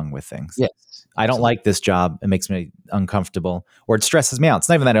comes along with things. Yes. I don't like this job. It makes me uncomfortable, or it stresses me out. It's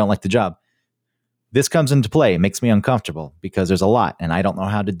not even that I don't like the job. This comes into play. It makes me uncomfortable because there's a lot, and I don't know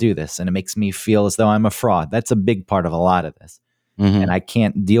how to do this, and it makes me feel as though I'm a fraud. That's a big part of a lot of this. Mm-hmm. And I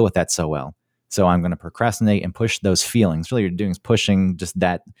can't deal with that so well. So I'm going to procrastinate and push those feelings. Really, what you're doing is pushing just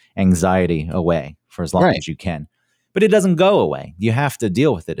that anxiety away for as long as you can. But it doesn't go away. You have to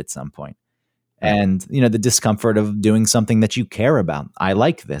deal with it at some point. And, the discomfort of doing something that you care about. I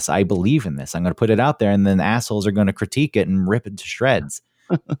like this. I believe in this. I'm going to put it out there, and then assholes are going to critique it and rip it to shreds.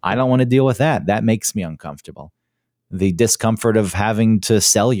 I don't want to deal with that. That makes me uncomfortable. The discomfort of having to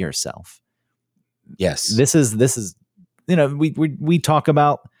sell yourself. Yes. This is, we talk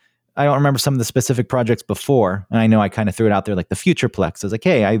about, I don't remember some of the specific projects before. And I know I kind of threw it out there, like the Futureplex. I was like,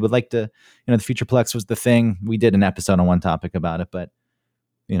 hey, I would like to, the Futureplex was the thing. We did an episode on one topic about it, but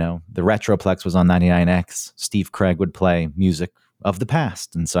the Retroplex was on 99X. Steve Craig would play music of the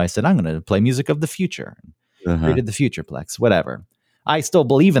past. And so I said, I'm going to play music of the future. Created the Futureplex, whatever. I still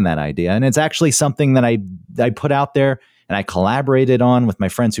believe in that idea. And it's actually something that I put out there, and I collaborated on with my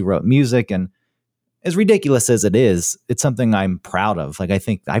friends who wrote music. And as ridiculous as it is, it's something I'm proud of. Like, I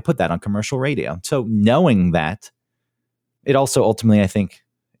think I put that on commercial radio. So knowing that, it also ultimately, I think,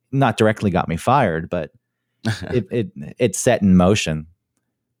 not directly got me fired, but it set in motion.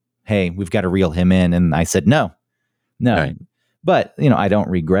 Hey, we've got to reel him in. And I said, no. Right. But, I don't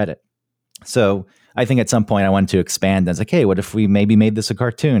regret it. So I think at some point I wanted to expand. I was like, hey, what if we maybe made this a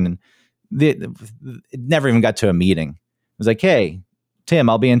cartoon? And it never even got to a meeting. It was like, hey, Tim,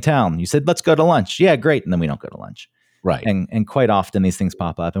 I'll be in town. You said, let's go to lunch. Yeah, great. And then we don't go to lunch. Right. And quite often these things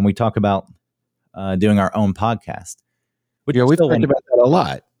pop up, and we talk about doing our own podcast. Which Yeah, is we've still talked about that a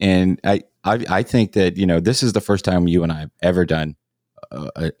lot, and I think that this is the first time you and I have ever done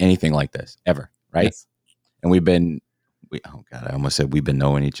anything like this ever, right? yes. And oh God, I almost said we've been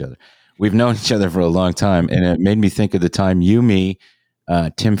knowing each other. We've known each other for a long time, and it made me think of the time you, me,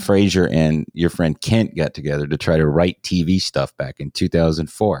 Tim Frazier, and your friend Kent got together to try to write TV stuff back in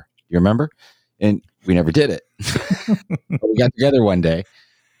 2004. You remember? And we never did it. But we got together one day,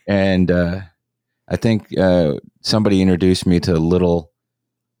 and I think somebody introduced me to little.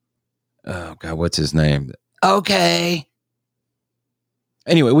 Oh God, what's his name? Okay.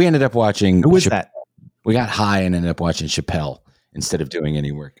 Anyway, we ended up watching. Who was that? We got high and ended up watching Chappelle instead of doing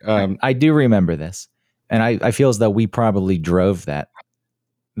any work. I do remember this, and I feel as though we probably drove that,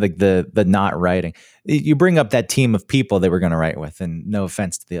 like the not writing. You bring up that team of people they were going to write with, and no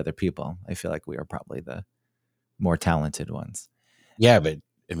offense to the other people, I feel like we are probably the more talented ones. Yeah, but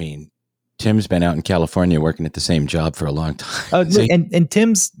I mean, Tim's been out in California working at the same job for a long time. Oh, and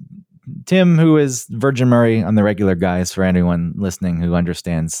Tim, who is Virgin Murray on the regular guys, for anyone listening who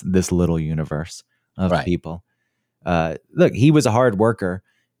understands this little universe of people. Look, he was a hard worker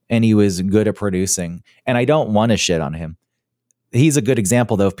and he was good at producing, and I don't want to shit on him. He's a good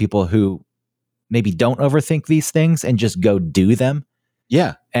example though of people who maybe don't overthink these things and just go do them.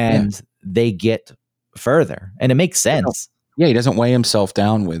 Yeah. And they get further, and it makes sense. Yeah. He doesn't weigh himself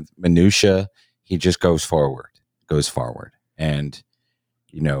down with minutia. He just goes forward. And,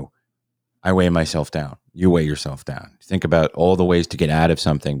 I weigh myself down. You weigh yourself down. Think about all the ways to get out of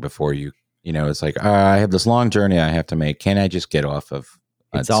something before you, it's like, I have this long journey I have to make. Can I just get off of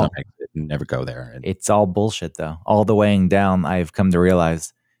something and never go there? It's all bullshit, though. All the weighing down, I've come to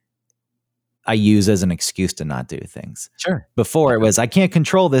realize I use as an excuse to not do things. Sure. Before it was, I can't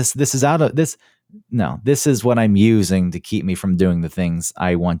control this. This is out of this. No, this is what I'm using to keep me from doing the things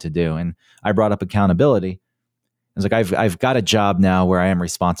I want to do. And I brought up accountability. It's like, I've got a job now where I am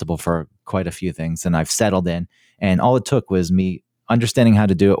responsible for quite a few things, and I've settled in, and all it took was me understanding how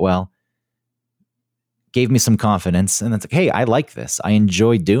to do it well, gave me some confidence, and it's like, hey, I like this. I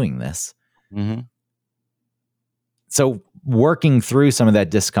enjoy doing this. Mm-hmm. So working through some of that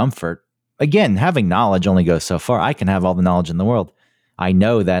discomfort, again, having knowledge only goes so far. I can have all the knowledge in the world. I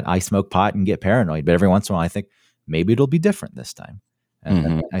know that I smoke pot and get paranoid, but every once in a while I think maybe it'll be different this time. And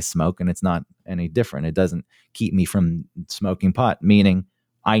then I smoke and it's not any different. It doesn't keep me from smoking pot, meaning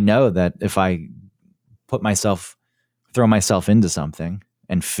I know that if I throw myself into something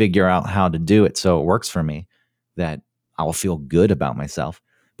and figure out how to do it so it works for me, that I'll feel good about myself.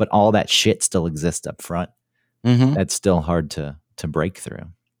 But all that shit still exists up front. Mm-hmm. That's still hard to break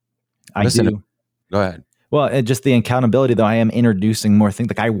through. Go ahead. Well, just the accountability, though, I am introducing more things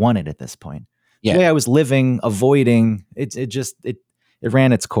like I wanted at this point. Yeah. The way I was living, avoiding, it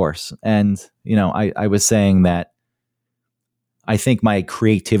ran its course. And, I was saying that I think my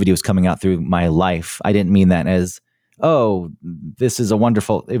creativity was coming out through my life. I didn't mean that as, this is it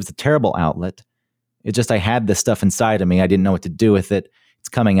was a terrible outlet. It's just, I had this stuff inside of me. I didn't know what to do with it. It's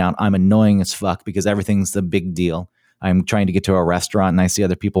coming out. I'm annoying as fuck because everything's a big deal. I'm trying to get to a restaurant and I see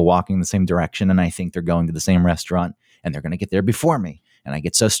other people walking the same direction and I think they're going to the same restaurant and they're going to get there before me. And I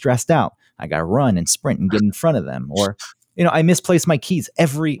get so stressed out. I got to run and sprint and get in front of them. Or, I misplace my keys.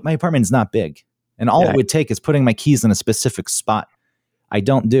 My apartment is not big. And all it would take is putting my keys in a specific spot. I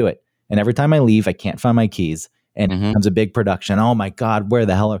don't do it. And every time I leave, I can't find my keys. And it becomes a big production. Oh my God, where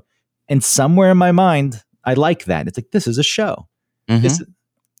the hell are... And somewhere in my mind, I like that. It's like, this is a show.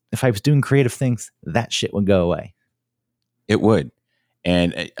 If I was doing creative things, that shit would go away. It would.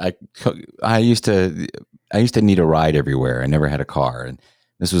 And I used to need a ride everywhere. I never had a car. And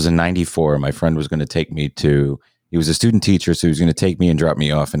this was in 94. My friend was going to take me he was a student teacher, so he was going to take me and drop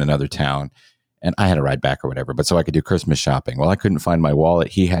me off in another town. And I had a ride back or whatever, but so I could do Christmas shopping. Well, I couldn't find my wallet.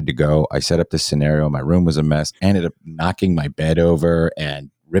 He had to go. I set up this scenario. My room was a mess. I ended up knocking my bed over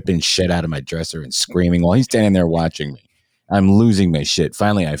and ripping shit out of my dresser and screaming while he's standing there watching me. I'm losing my shit.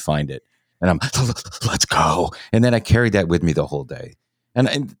 Finally, I find it. And I'm, let's go. And then I carried that with me the whole day.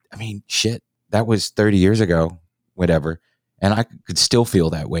 And I mean, shit, that was 30 years ago, whatever. And I could still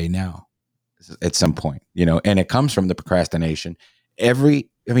feel that way now at some point, and it comes from the procrastination.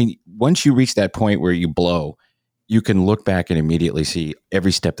 Once you reach that point where you blow, you can look back and immediately see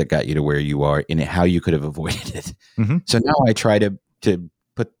every step that got you to where you are and how you could have avoided it. Mm-hmm. So now I try to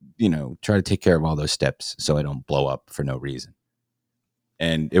take care of all those steps so I don't blow up for no reason.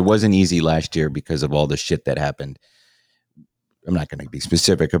 And it wasn't easy last year because of all the shit that happened. I'm not going to be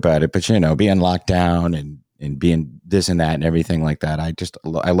specific about it, but being locked down and being this and that and everything like that.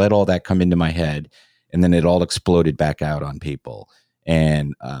 I let all that come into my head and then it all exploded back out on people.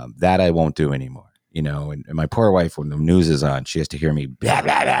 And that I won't do anymore. and my poor wife, when the news is on, she has to hear me blah,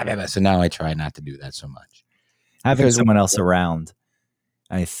 blah, blah, blah, blah. So now I try not to do that so much. Having someone else around,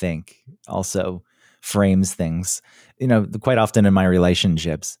 I think, also frames things. Quite often in my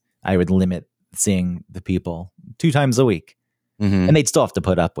relationships, I would limit seeing the people 2 times a week, and they'd still have to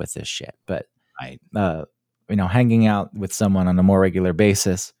put up with this shit. But hanging out with someone on a more regular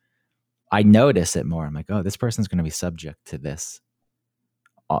basis, I notice it more. I'm like, oh, this person's going to be subject to this.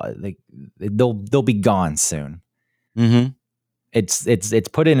 They'll be gone soon. It's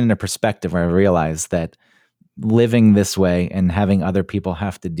put it in a perspective where I realize that living this way and having other people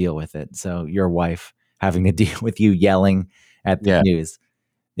have to deal with it. So your wife having to deal with you yelling at the news.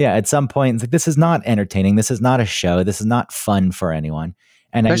 Yeah, at some point, it's like, this is not entertaining. This is not a show. This is not fun for anyone.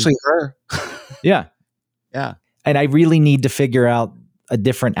 And especially her. Yeah. Yeah. And I really need to figure out a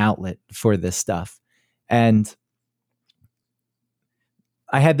different outlet for this stuff. And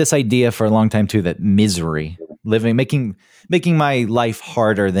I had this idea for a long time too, that misery, making my life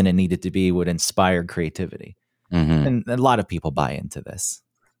harder than it needed to be would inspire creativity. And a lot of people buy into this.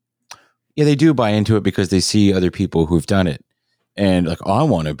 Yeah, they do buy into it because they see other people who've done it. And like, I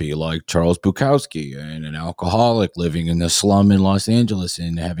want to be like Charles Bukowski and an alcoholic living in the slum in Los Angeles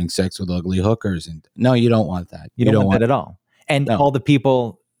and having sex with ugly hookers. And no, you don't want that. You don't want that at all. And all the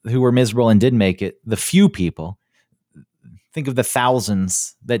people who were miserable and did make it, the few people, think of the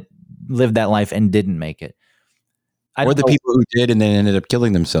thousands that lived that life and didn't make it. Or the people who did and then ended up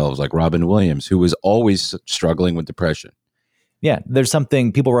killing themselves, like Robin Williams, who was always struggling with depression. Yeah, there's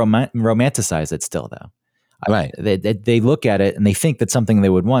something, people romanticize it still, though. Right. They look at it and they think that's something they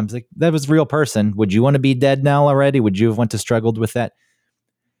would want. It's like, that was a real person. Would you want to be dead now already? Would you have want to struggled with that?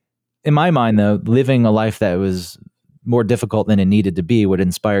 In my mind, though, living a life that was more difficult than it needed to be would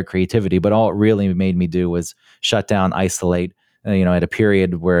inspire creativity. But all it really made me do was shut down, isolate, at a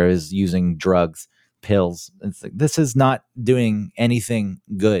period where I was using drugs, pills. It's like, this is not doing anything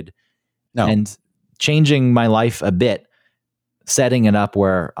good. No. And changing my life a bit, setting it up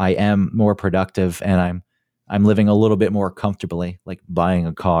where I am more productive and I'm living a little bit more comfortably, like buying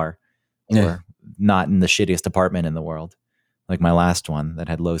a car or not in the shittiest apartment in the world. Like my last one that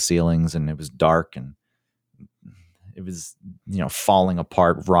had low ceilings and it was dark and it was, falling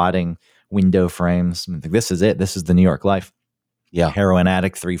apart, rotting window frames. I'm like, this is it. This is the New York life. Yeah. Heroin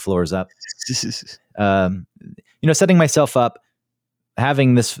addict, 3 floors up. Setting myself up,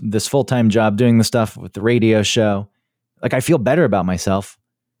 having this full-time job, doing the stuff with the radio show, like I feel better about myself.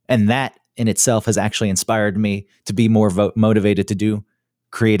 And that in itself has actually inspired me to be more motivated to do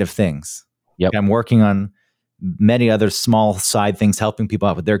creative things. Yep. Like I'm working on many other small side things, helping people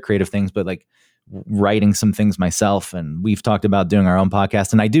out with their creative things, but like writing some things myself. And we've talked about doing our own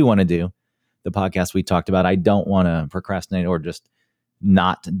podcast. And I do want to do the podcast we talked about. I don't want to procrastinate or just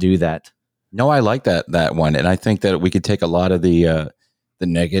not do that. No, I like that one. And I think that we could take a lot of the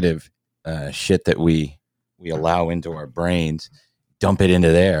negative shit that we allow into our brains, dump it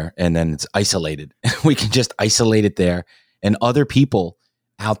into there, and then it's isolated. We can just isolate it there. And other people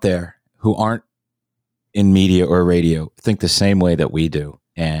out there who aren't in media or radio think the same way that we do.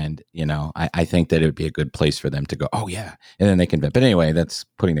 And, I think that it would be a good place for them to go, oh, yeah. And then they can, but anyway, that's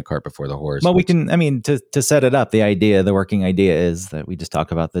putting the cart before the horse. Well, to set it up, the working idea is that we just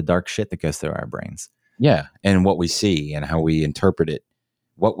talk about the dark shit that goes through our brains. Yeah. And what we see and how we interpret it,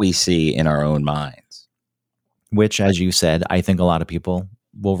 what we see in our own minds. Which, as you said, I think a lot of people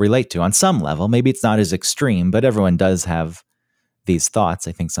will relate to on some level. Maybe it's not as extreme, but everyone does have these thoughts.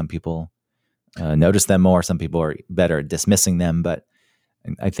 I think some people notice them more. Some people are better at dismissing them, but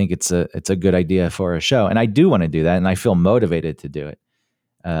I think it's a good idea for a show. And I do want to do that. And I feel motivated to do it.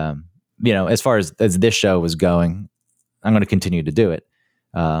 As far as this show was going, I'm going to continue to do it.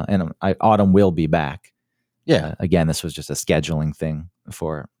 And Autumn will be back. Yeah. Again, this was just a scheduling thing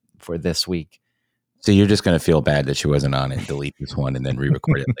for this week. So you're just going to feel bad that she wasn't on it, delete this one, and then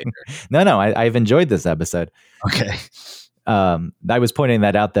re-record it later. No, I've enjoyed this episode. Okay. I was pointing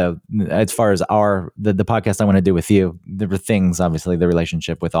that out, though, as far as the podcast I want to do with you. There were things, obviously, the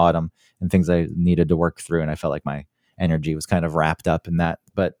relationship with Autumn and things I needed to work through. And I felt like my energy was kind of wrapped up in that.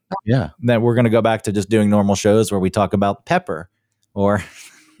 But yeah, then we're going to go back to just doing normal shows where we talk about Pepper or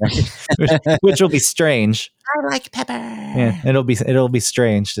which will be strange. I like Pepper. Yeah, it'll be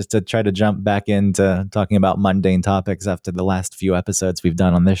strange just to try to jump back into talking about mundane topics after the last few episodes we've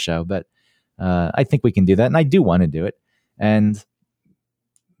done on this show. But I think we can do that, and I do want to do it. And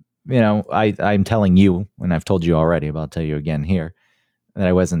I'm telling you, and I've told you already, but I'll tell you again here, that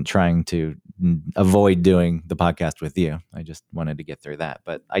I wasn't trying to avoid doing the podcast with you. I just wanted to get through that.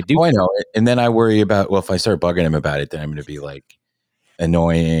 But I do. Oh, I know it. And then I worry about, well, if I start bugging him about it, then I'm going to be like,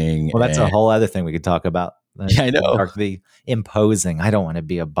 annoying. Well, that's a whole other thing we could talk about. Yeah, I know. The imposing. I don't want to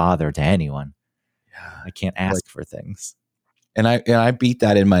be a bother to anyone. Yeah. I can't ask for things. And I beat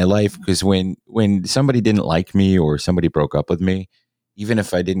that in my life because when somebody didn't like me or somebody broke up with me, even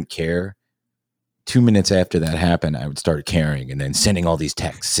if I didn't care, 2 minutes after that happened, I would start caring and then sending all these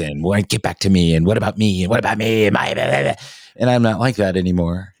texts and why get back to me and what about me and what about me and I'm not like that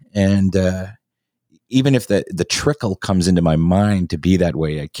anymore. And even if the trickle comes into my mind to be that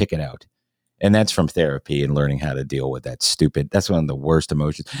way, I kick it out. And that's from therapy and learning how to deal with that stupid. That's one of the worst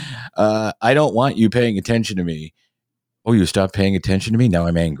emotions. I don't want you paying attention to me. Oh, you stopped paying attention to me? Now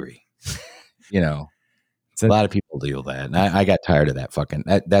I'm angry. A lot of people deal that. And I got tired of that fucking.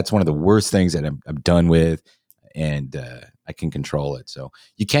 That's one of the worst things that I'm done with. And I can control it. So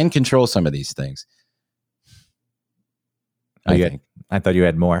you can control some of these things. I thought you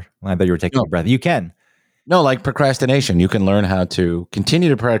had more. I thought you were taking a breath. You can. No, like procrastination. You can learn how to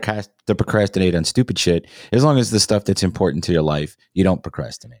continue to procrastinate on stupid shit as long as the stuff that's important to your life, you don't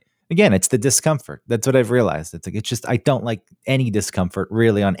procrastinate. Again, it's the discomfort. That's what I've realized. It's just I don't like any discomfort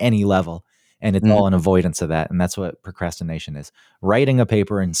really on any level. And it's all an avoidance of that. And that's what procrastination is. Writing a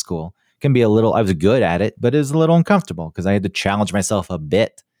paper in school can be I was good at it, but it was a little uncomfortable because I had to challenge myself a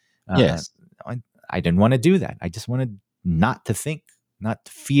bit. Yes. I didn't want to do that. I just wanted not to think, not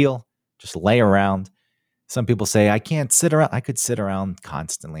to feel, just lay around. Some people say, I can't sit around. I could sit around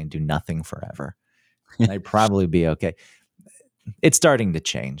constantly and do nothing forever. I'd probably be okay. It's starting to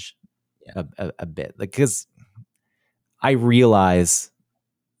change a bit because I realize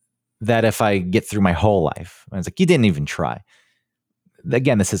that if I get through my whole life, I was like, you didn't even try.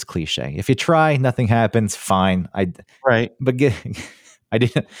 Again, this is cliche. If you try, nothing happens. Fine. Right. But I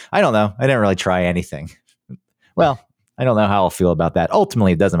didn't. I don't know. I didn't really try anything. Well, I don't know how I'll feel about that.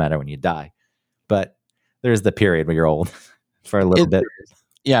 Ultimately, it doesn't matter when you die, but there's the period where you're old for a little bit.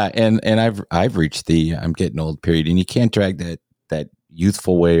 Yeah, and I've reached the I'm getting old period, and you can't drag that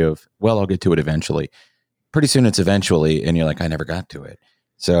youthful way of I'll get to it eventually. Pretty soon it's eventually, and you're like I never got to it.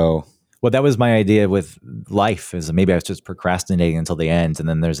 So that was my idea with life is maybe I was just procrastinating until the end, and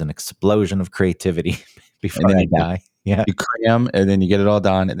then there's an explosion of creativity before I die. Yeah, you cram, and then you get it all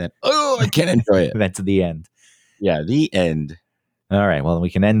done, and then I can't enjoy it. That's the end. Yeah, the end. All right. Well, we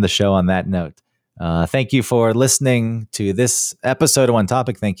can end the show on that note. Thank you for listening to this episode of One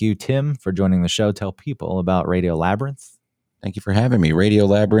Topic. Thank you, Tim, for joining the show. Tell people about Radio Labyrinth. Thank you for having me. Radio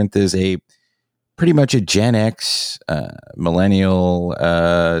Labyrinth is pretty much a Gen X, millennial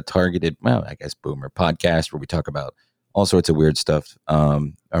targeted, I guess boomer podcast where we talk about all sorts of weird stuff.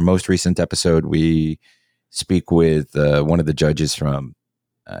 Our most recent episode, we speak with one of the judges from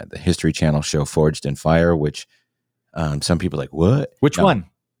the History Channel show Forged in Fire, which some people are like, what? Which one?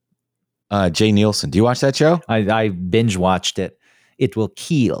 Jay Nielsen. Do you watch that show? I binge watched it. It Will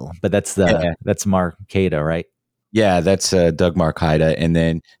Kill, but that's that's Mark Cada, right? Yeah, that's Doug Marcaida. And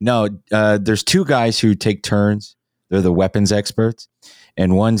then there's two guys who take turns. They're the weapons experts,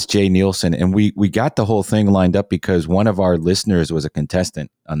 and one's Jay Nielsen. And we got the whole thing lined up because one of our listeners was a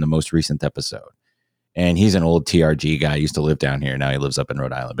contestant on the most recent episode, and he's an old TRG guy. He used to live down here. Now he lives up in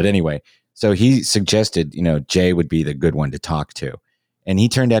Rhode Island. But anyway, so he suggested Jay would be the good one to talk to. And he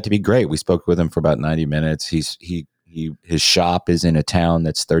turned out to be great. We spoke with him for about 90 minutes. His shop is in a town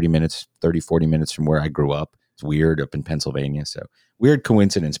that's 40 minutes from where I grew up. It's weird up in Pennsylvania. So weird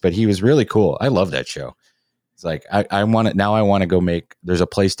coincidence, but he was really cool. I love that show. It's like, I want to go there's a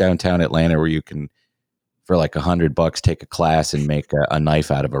place downtown Atlanta where you can, for like $100, take a class and make a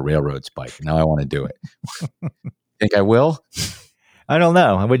knife out of a railroad spike. Now I want to do it. Think I will? I don't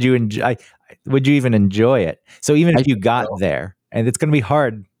know. Would you even enjoy it? So even if you got there, and it's going to be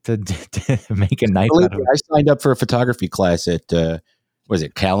hard to make a knife out of it. I signed up for a photography class at, was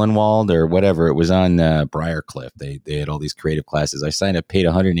it Callenwald or whatever? It was on Briarcliff. They had all these creative classes. I signed up, paid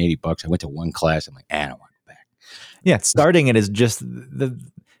 $180. I went to one class. I'm like, I don't want to go back. Yeah, starting it is just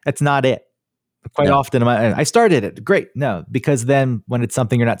that's not it. Quite often, I started it. Great. No, because then when it's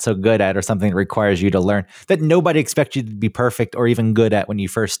something you're not so good at or something that requires you to learn that nobody expects you to be perfect or even good at when you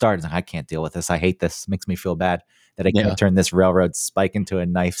first start, it's like, I can't deal with this. I hate this. It makes me feel bad that I can't turn this railroad spike into a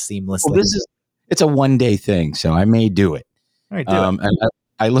knife seamlessly. Well, it's a one-day thing, so I may do it. All right, do it. And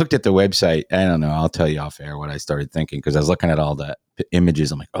I looked at the website. I don't know. I'll tell you off air what I started thinking because I was looking at all the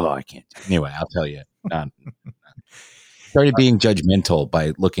images. I'm like, I can't do it. Anyway, I'll tell you. Started being judgmental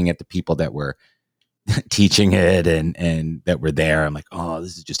by looking at the people that were teaching it and that were there. I'm like,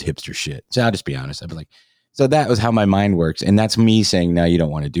 this is just hipster shit. So I'll just be honest. I'd be like, so that was how my mind works. And that's me saying, no, you don't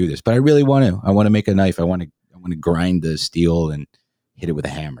want to do this, but I really want to. I want to make a knife. I want to grind the steel and hit it with a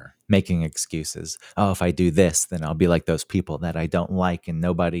hammer. Making excuses. Oh, if I do this, then I'll be like those people that I don't like and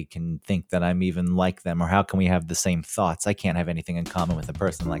nobody can think that I'm even like them. Or how can we have the same thoughts? I can't have anything in common with a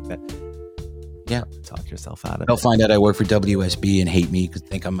person like that. Yeah. Talk yourself out of They'll it. find out I work for WSB and hate me because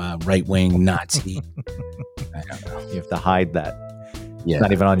think I'm a right-wing Nazi. I don't know. You have to hide that. Yeah. It's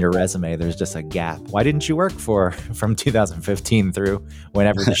not even on your resume. There's just a gap. Why didn't you work from 2015 through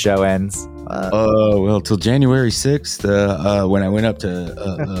whenever the show ends? Well, till January 6th, when I went up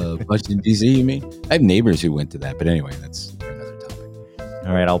to Washington, D.C., you mean? I have neighbors who went to that, but anyway, that's for another topic.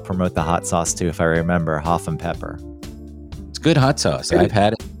 All right, I'll promote the hot sauce too if I remember. Hoff and Pepper. It's good hot sauce. I've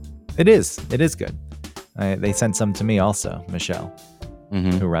had it. It is good. They sent some to me also, Michelle,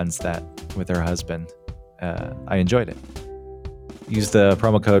 Mm-hmm. who runs that with her husband. I enjoyed it. Use the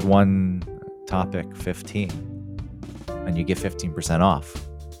promo code ONETOPIC15 and you get 15% off.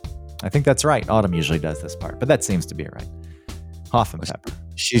 I think that's right. Autumn usually does this part, but that seems to be right. Hoff and Pepper.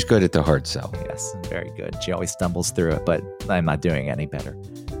 She's good at the hard sell. Yes, very good. She always stumbles through it, but I'm not doing any better.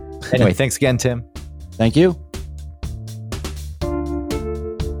 Anyway, thanks again, Tim. Thank you.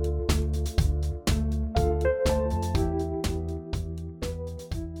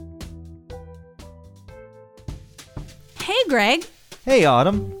 Hey, Greg, Hey,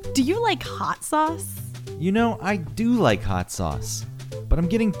 Autumn. do you like hot sauce? You know, I do like hot sauce, but I'm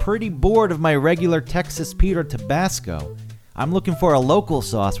getting pretty bored of my regular Texas Pete or Tabasco. I'm looking for a local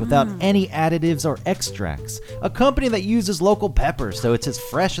sauce without any additives or extracts. A company that uses local peppers so it's as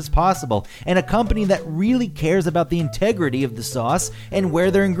fresh as possible, and a company that really cares about the integrity of the sauce and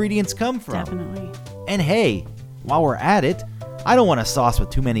where their ingredients come from. Definitely. And hey, while we're at it, I don't want a sauce with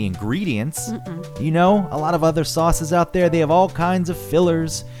too many ingredients. You know, a lot of other sauces out there, they have all kinds of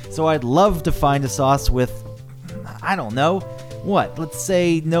fillers. So I'd love to find a sauce with, I don't know, what? Let's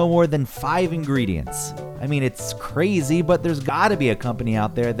say no more than 5 ingredients. I mean, it's crazy, but there's gotta be a company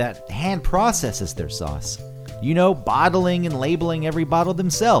out there that hand processes their sauce. You know, bottling and labeling every bottle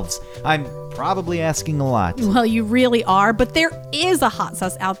themselves. I'm probably asking a lot. Well, you really are, but there is a hot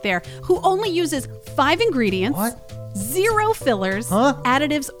sauce out there who only uses 5 ingredients, What? 0 fillers, Huh?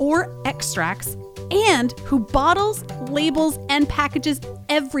 additives, or extracts, and who bottles, labels, and packages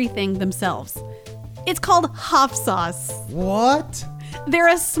everything themselves. It's called Hoff Sauce. What? They're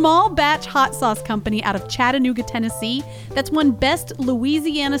a small batch hot sauce company out of Chattanooga, Tennessee that's won Best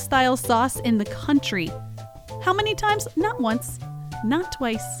Louisiana-style sauce in the country. How many times? Not once, not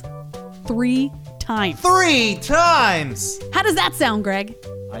twice, 3 times. 3 times! How does that sound, Greg?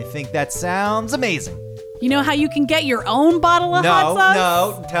 I think that sounds amazing. You know how you can get your own bottle of hot sauce?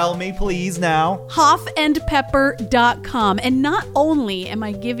 No, tell me please now. Hoffandpepper.com. And not only am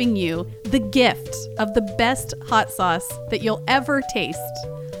I giving you the gift of the best hot sauce that you'll ever taste,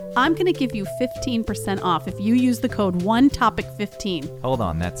 I'm going to give you 15% off if you use the code ONETOPIC15. Hold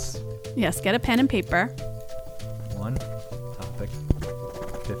on, that's Yes, get a pen and paper. one topic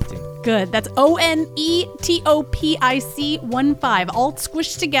 15. Good. That's ONETOPIC 15, all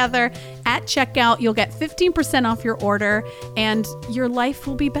squished together at checkout. You'll get 15% off your order and your life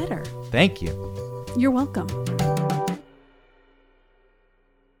will be better. Thank you. You're welcome.